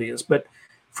probability is. But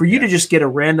for you to just get a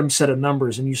random set of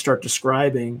numbers and you start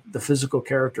describing the physical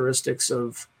characteristics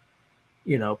of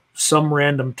some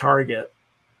random target,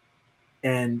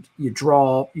 and you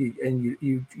draw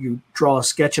a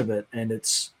sketch of it, and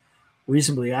it's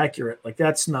reasonably accurate, like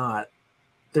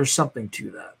there's something to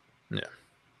that. Yeah.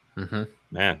 Mm-hmm.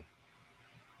 Man,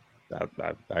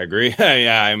 I agree.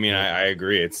 Yeah, I mean, I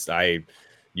agree. I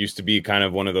used to be kind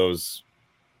of one of those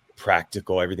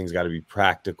practical, everything's got to be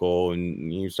practical,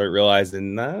 and you start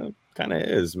realizing that kind of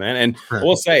is, man. And I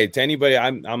will say to anybody,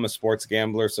 I'm a sports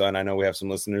gambler, so, and I know we have some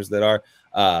listeners that are,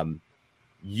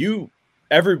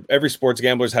 every sports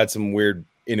gambler's had some weird,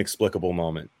 inexplicable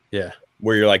moment. Yeah.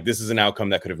 Where you're like, this is an outcome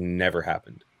that could have never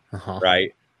happened. Uh-huh.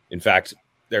 Right. In fact,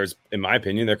 in my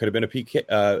opinion, there could have been a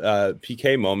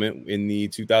PK moment in the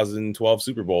 2012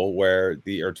 Super Bowl or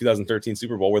 2013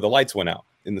 Super Bowl where the lights went out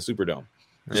in the Superdome.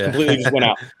 Completely just went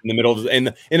out in the middle of in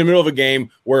the middle of a game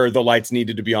where the lights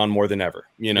needed to be on more than ever,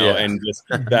 and just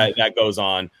that goes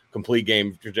on. Complete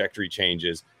game trajectory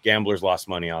changes. Gamblers lost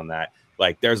money on that.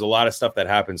 Like, there's a lot of stuff that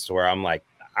happens to where I'm like,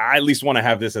 I at least want to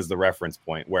have this as the reference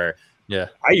point where I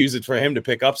use it for him to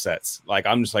pick upsets. Like,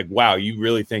 I'm just like, wow, you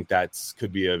really think that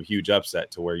could be a huge upset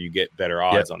to where you get better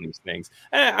odds on these things?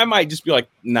 And I might just be like,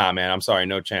 nah, man, I'm sorry,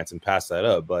 no chance, and pass that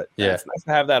up. But it's nice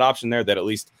to have that option there, that at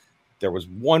least there was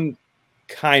one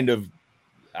kind of,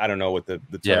 I don't know what the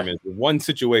term is, one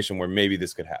situation where maybe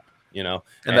this could happen, and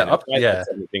that apply that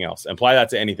to anything else. Apply that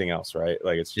to anything else, right?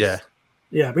 Like, it's just,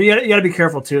 but you got to be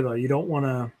careful too, though. You don't want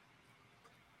to.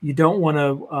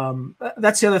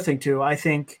 That's the other thing too. I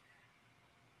think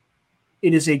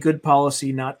it is a good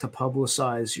policy not to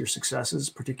publicize your successes,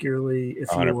 particularly if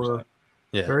you were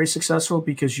very successful,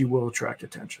 because you will attract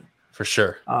attention. For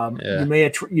sure. You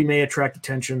may attract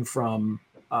attention from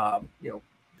the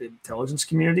intelligence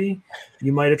community.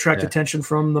 You might attract attention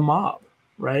from the mob,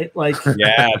 right? Like,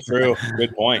 true.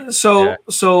 Good point. So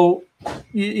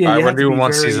we're doing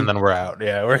one season, then we're out.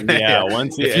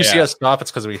 One season. If you see us stop, it's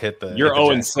because we hit the. Your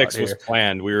 0-6 was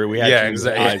planned. We had eyes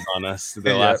on us.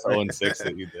 The last 0-6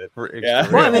 that you did.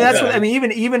 Well, I mean, that's what I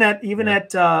mean. Even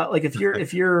at like if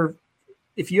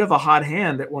you have a hot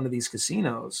hand at one of these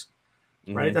casinos,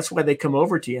 right? That's why they come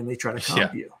over to you and they try to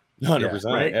comp you. 100%,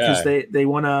 right? Because they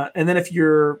want to, and then if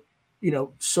you're,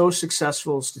 so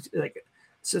successful, like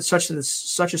such a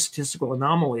statistical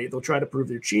anomaly, they'll try to prove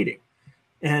they're cheating.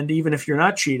 And even if you're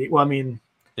not cheating, well, I mean,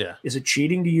 is it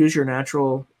cheating to use your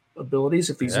natural abilities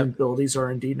if these abilities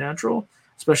are indeed natural,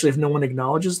 especially if no one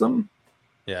acknowledges them?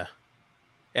 Yeah.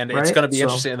 And it's going to be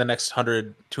interesting in the next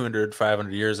 100, 200,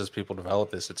 500 years as people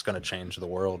develop this. It's going to change the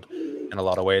world in a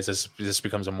lot of ways. This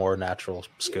becomes a more natural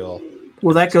skill.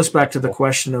 Well, that goes back to the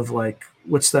question of like,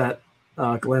 what's that,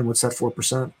 Glenn? What's that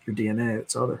 4%? Your DNA?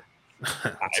 It's other.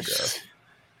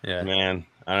 Man,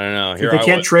 I don't know. They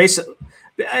can't trace it.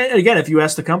 Again, if you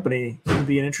ask the company, it would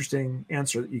be an interesting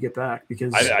answer that you get back,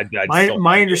 because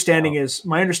my understanding is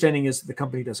that the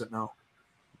company doesn't know.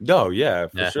 No,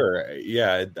 for sure.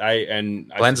 Yeah,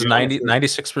 Glenn's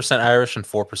 96% Irish and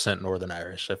 4% Northern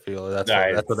Irish. I feel that's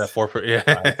what that 4%. Yeah,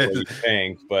 that's what you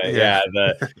think. But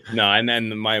and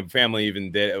then my family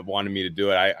even wanted me to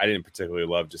do it. I didn't particularly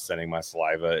love just sending my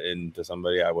saliva into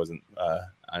somebody. I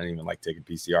didn't even like taking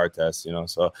PCR tests,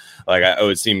 So like, it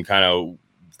would seem kind of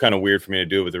weird for me to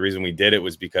do it. But the reason we did it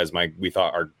was because we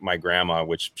thought my grandma,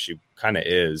 which she kind of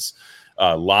is,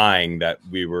 lying that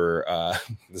we were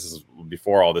this is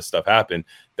before all this stuff happened,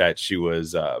 that she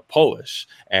was Polish,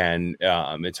 and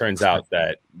it turns out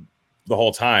that the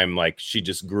whole time, like she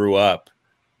just grew up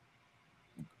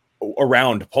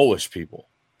around Polish people.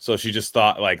 So she just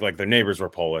thought like their neighbors were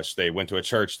Polish. They went to a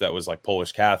church that was like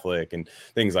Polish Catholic and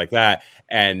things like that.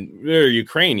 And they're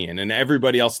Ukrainian, and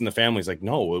everybody else in the family is like,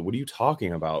 no, what are you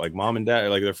talking about? Like mom and dad,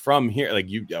 like they're from here. Like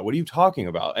what are you talking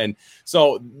about? And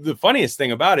so the funniest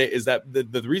thing about it is that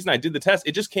the reason I did the test,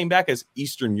 it just came back as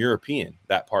Eastern European,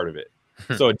 that part of it.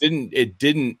 So it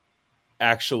didn't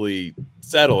actually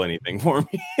settle anything for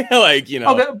me. Like, you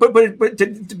know, okay, but it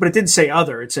didn't say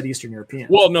other, it said Eastern European.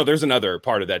 Well, no, there's another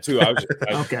part of that too. I was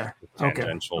okay.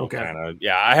 Kind of,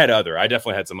 yeah, I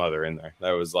definitely had some other in there that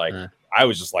was like, I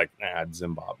was just like,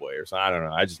 Zimbabwe or something. I don't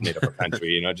know. I just made up a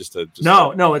country, you know,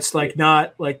 no, it's like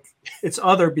not like it's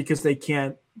other because they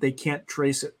can't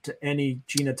trace it to any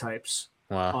genotypes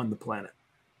on the planet.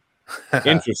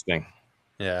 Interesting.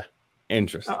 Yeah.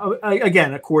 Interesting.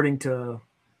 Again, according to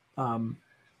I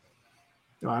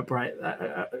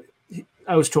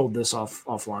was told this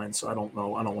offline, so I don't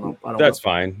know. I don't want to. That's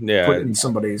fine. Yeah. Put it in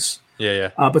somebody's. Yeah.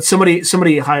 But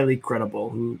somebody highly credible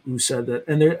who said that,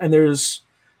 and there's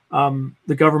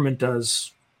the government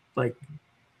does like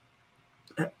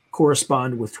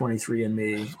correspond with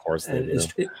 23andMe. Of course, they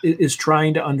is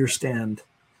trying to understand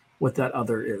what that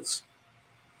other is.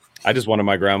 I just wanted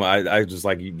my grandma. I just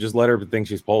like, just let her think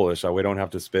she's Polish. We don't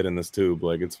have to spit in this tube.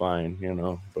 Like, it's fine, you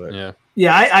know. But yeah.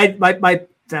 My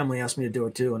family asked me to do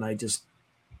it too, and I just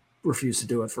refused to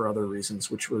do it for other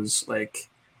reasons, which was like,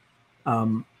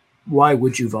 why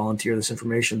would you volunteer this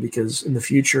information? Because in the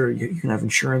future, you can have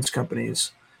insurance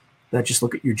companies that just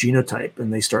look at your genotype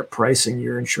and they start pricing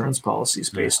your insurance policies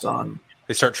based on.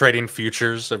 They start trading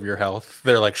futures of your health.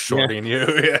 They're like shorting you.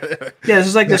 Yeah, this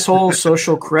is like this whole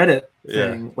social credit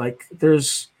thing. Yeah. Like,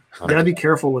 you gotta be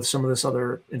careful with some of this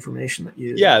other information that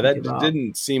you. Yeah, that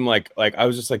didn't seem like I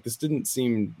was just like, this didn't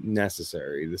seem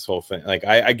necessary. This whole thing, like,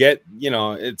 I get, you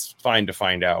know, it's fine to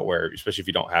find out where, especially if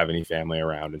you don't have any family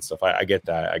around and stuff. I get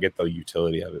that. I get the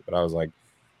utility of it, but I was like,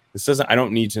 this doesn't. I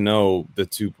don't need to know the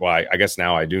two. Well, I guess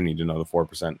now I do need to know the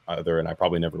 4% other, and I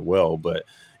probably never will. But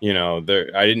you know,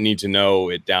 I didn't need to know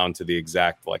it down to the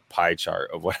exact like pie chart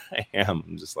of what I am.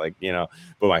 I'm just like, you know,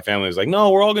 but my family was like,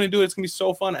 no, we're all going to do it. It's going to be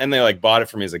so fun. And they like bought it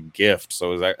for me as a gift. So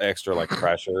it was extra like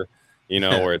pressure, you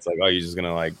know, where it's like, oh, you're just going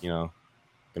to like, you know,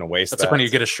 going to waste That's that. Like when you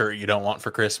get a shirt you don't want for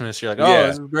Christmas. You're like, oh,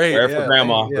 this is great. Wear for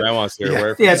grandma. Yeah. Grandma's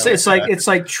here. Yeah, it's like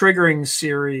triggering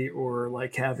Siri or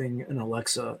like having an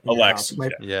Alexa. Alexa.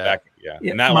 Yeah.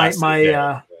 And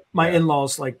that my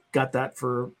in-laws like got that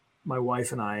for my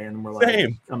wife and I, and we're like,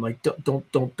 Same. I'm like,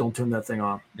 don't turn that thing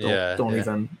on. Don't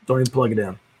even plug it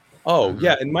in. Oh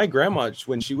yeah, and my grandma,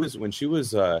 when she was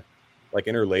like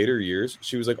in her later years,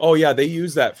 she was like, oh yeah, they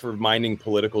use that for mining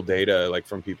political data, like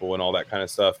from people and all that kind of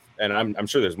stuff. And I'm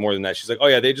sure there's more than that. She's like, oh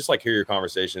yeah, they just like hear your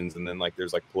conversations, and then like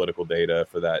there's like political data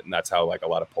for that, and that's how like a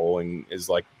lot of polling is,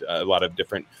 like a lot of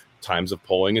different times of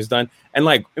polling is done. And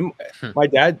like my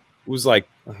dad was like,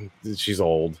 she's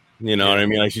old. You know what I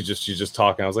mean? Like she's just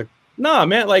talking. I was like, nah,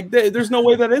 man, like there's no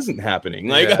way that isn't happening.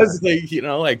 Like I was like, you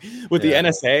know, like with the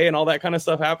NSA and all that kind of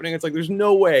stuff happening, it's like there's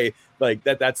no way like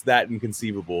that's that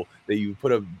inconceivable that you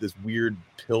put this weird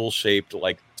pill-shaped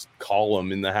like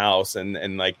column in the house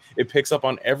and like it picks up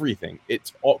on everything.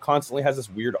 It's all constantly has this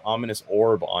weird ominous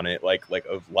orb on it, like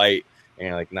of light, and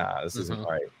you're like, nah, this isn't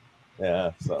right.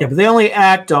 Yeah. So. Yeah, but they only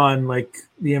act on like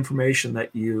the information that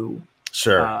you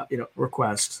sure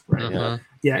request, right?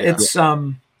 Yeah, it's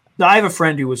I have a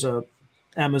friend who was a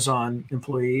Amazon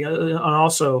employee and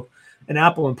also an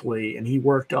Apple employee, and he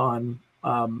worked on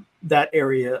that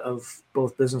area of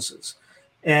both businesses.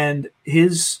 And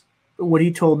what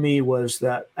he told me was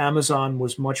that Amazon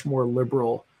was much more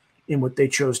liberal in what they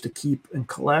chose to keep and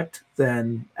collect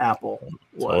than Apple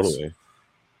was. Totally.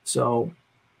 So,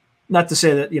 not to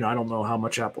say that, I don't know how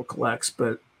much Apple collects,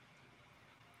 but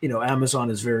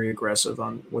Amazon is very aggressive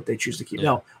on what they choose to keep.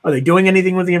 Now, are they doing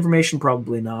anything with the information?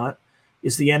 Probably not.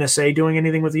 Is the NSA doing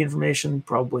anything with the information?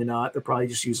 Probably not. They're probably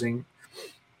just using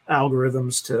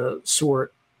algorithms to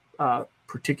sort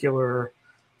particular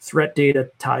threat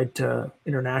data tied to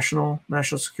national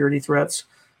security threats.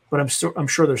 But I'm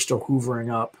sure they're still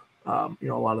hoovering up, a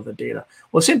lot of the data.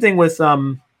 Well, same thing with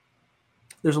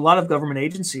there's a lot of government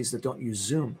agencies that don't use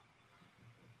Zoom.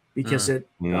 Because the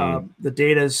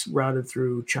data is routed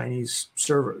through Chinese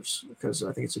servers, because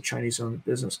I think it's a Chinese-owned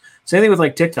business. Same thing with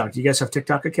like TikTok. Do you guys have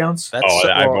TikTok accounts? I've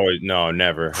always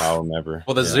never. I'll never.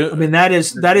 Well, the Zoom. I mean, that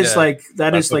is like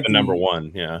the number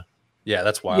one. Yeah. Yeah,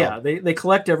 that's wild. Yeah, they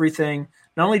collect everything.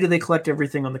 Not only do they collect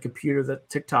everything on the computer that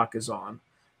TikTok is on,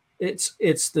 it's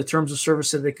the terms of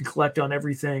service that they can collect on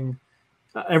everything,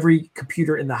 every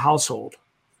computer in the household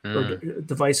or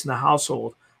device in the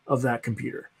household. of that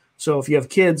computer. So if you have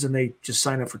kids and they just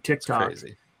sign up for TikTok,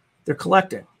 they're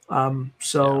collecting.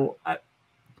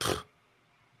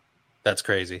 That's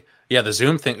crazy. Yeah, the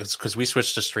Zoom thing is because we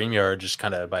switched to StreamYard just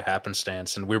kind of by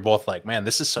happenstance, and we were both like, "Man,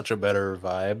 this is such a better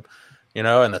vibe,"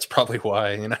 and that's probably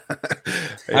why.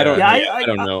 I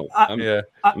don't know.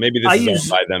 Maybe this is owned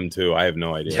by them too. I have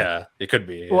no idea. Yeah, it could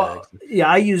be. Well,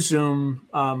 I use Zoom,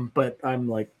 but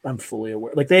I'm fully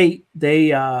aware. Like they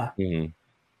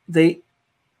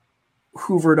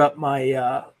hoovered up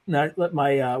my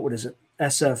what is it,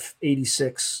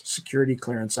 SF-86 security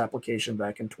clearance application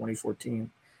back in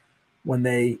 2014 when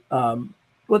there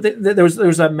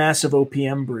was a massive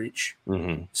OPM breach.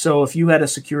 Mm-hmm. So if you had a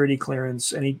security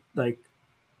clearance,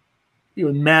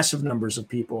 massive numbers of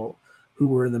people who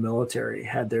were in the military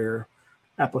had their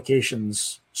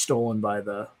applications stolen by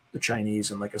the Chinese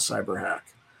in like a cyber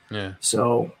hack. Yeah.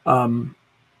 So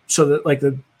that like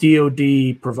the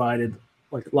DoD provided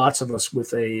like lots of us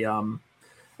with an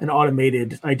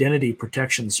automated identity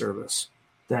protection service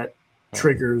that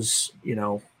triggers,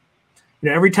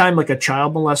 every time like a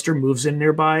child molester moves in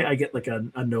nearby, I get like a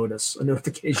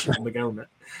notification from the government.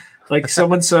 Like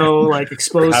so-and-so like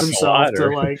exposed himself to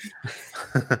like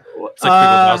it's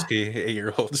like Big Lebowski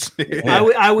 8-year-olds.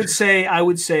 I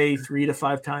would say 3 to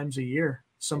 5 times a year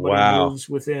somebody moves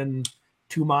within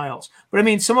 2 miles. But I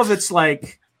mean, some of it's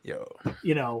like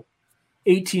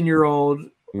 18-year-old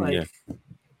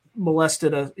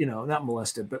molested not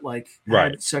molested, but like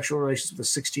had sexual relations with a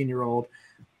 16-year-old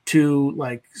to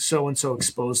like so-and-so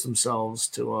exposed themselves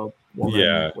to a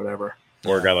woman, whatever.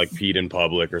 Or a guy like peed in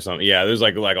public or something. Yeah, there's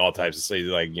like all types of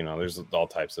there's all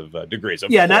types of degrees.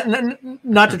 Of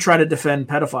not to try to defend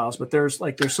pedophiles, but there's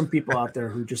some people out there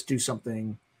who just do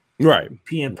something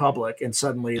pee in public and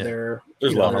suddenly they're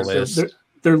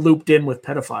looped in with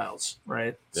pedophiles,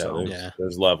 right?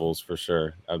 There's levels for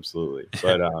sure, absolutely.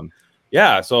 But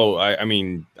so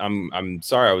I'm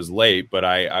sorry I was late, but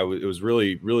it was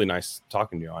really, really nice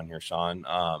talking to you on here, Sean.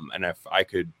 And if I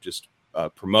could just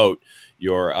promote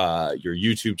your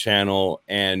YouTube channel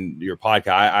and your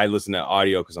podcast. I listen to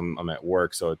audio because I'm at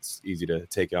work, so it's easy to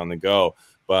take it on the go.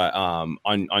 But on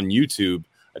YouTube,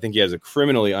 I think he has a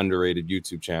criminally underrated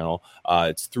YouTube channel.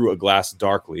 It's Through a Glass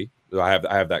Darkly. I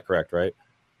have that correct, right?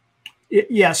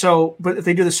 Yeah. So, but if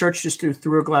they do the search, just do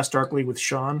Through a Glass Darkly with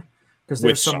Sean. Because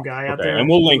there's some guy out there, and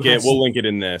we'll link it. We'll link it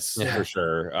in this for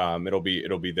sure. It'll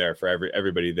be there for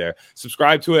everybody there.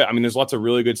 Subscribe to it. I mean, there's lots of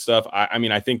really good stuff.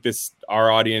 I think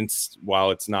our audience,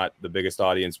 while it's not the biggest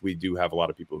audience, we do have a lot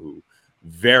of people who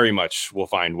very much will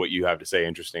find what you have to say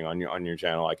interesting on your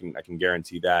channel. I can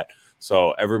guarantee that.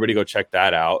 So everybody go check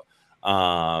that out.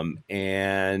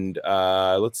 And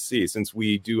let's see. Since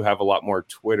we do have a lot more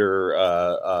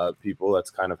Twitter people,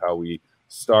 that's kind of how we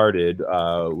started.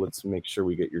 Let's make sure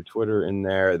we get your Twitter in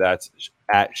there. That's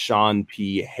at Sean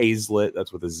P. Hazlett.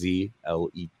 That's with a Z,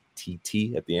 Lett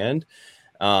at the end.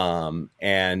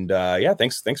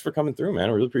 Thanks for coming through, man.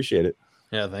 I really appreciate it.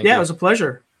 Yeah, thank you. It was a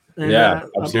pleasure. And,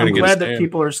 I'm glad that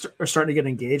people are starting to get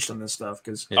engaged on this stuff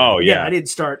because I didn't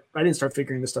start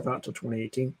figuring this stuff out until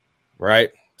 2018.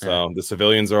 Right. So the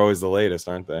civilians are always the latest,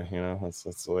 aren't they? That's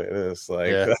the way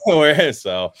it is.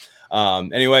 So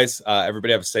anyways,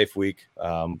 everybody have a safe week.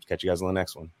 Catch you guys on the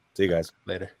next one. See you guys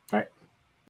later. All right.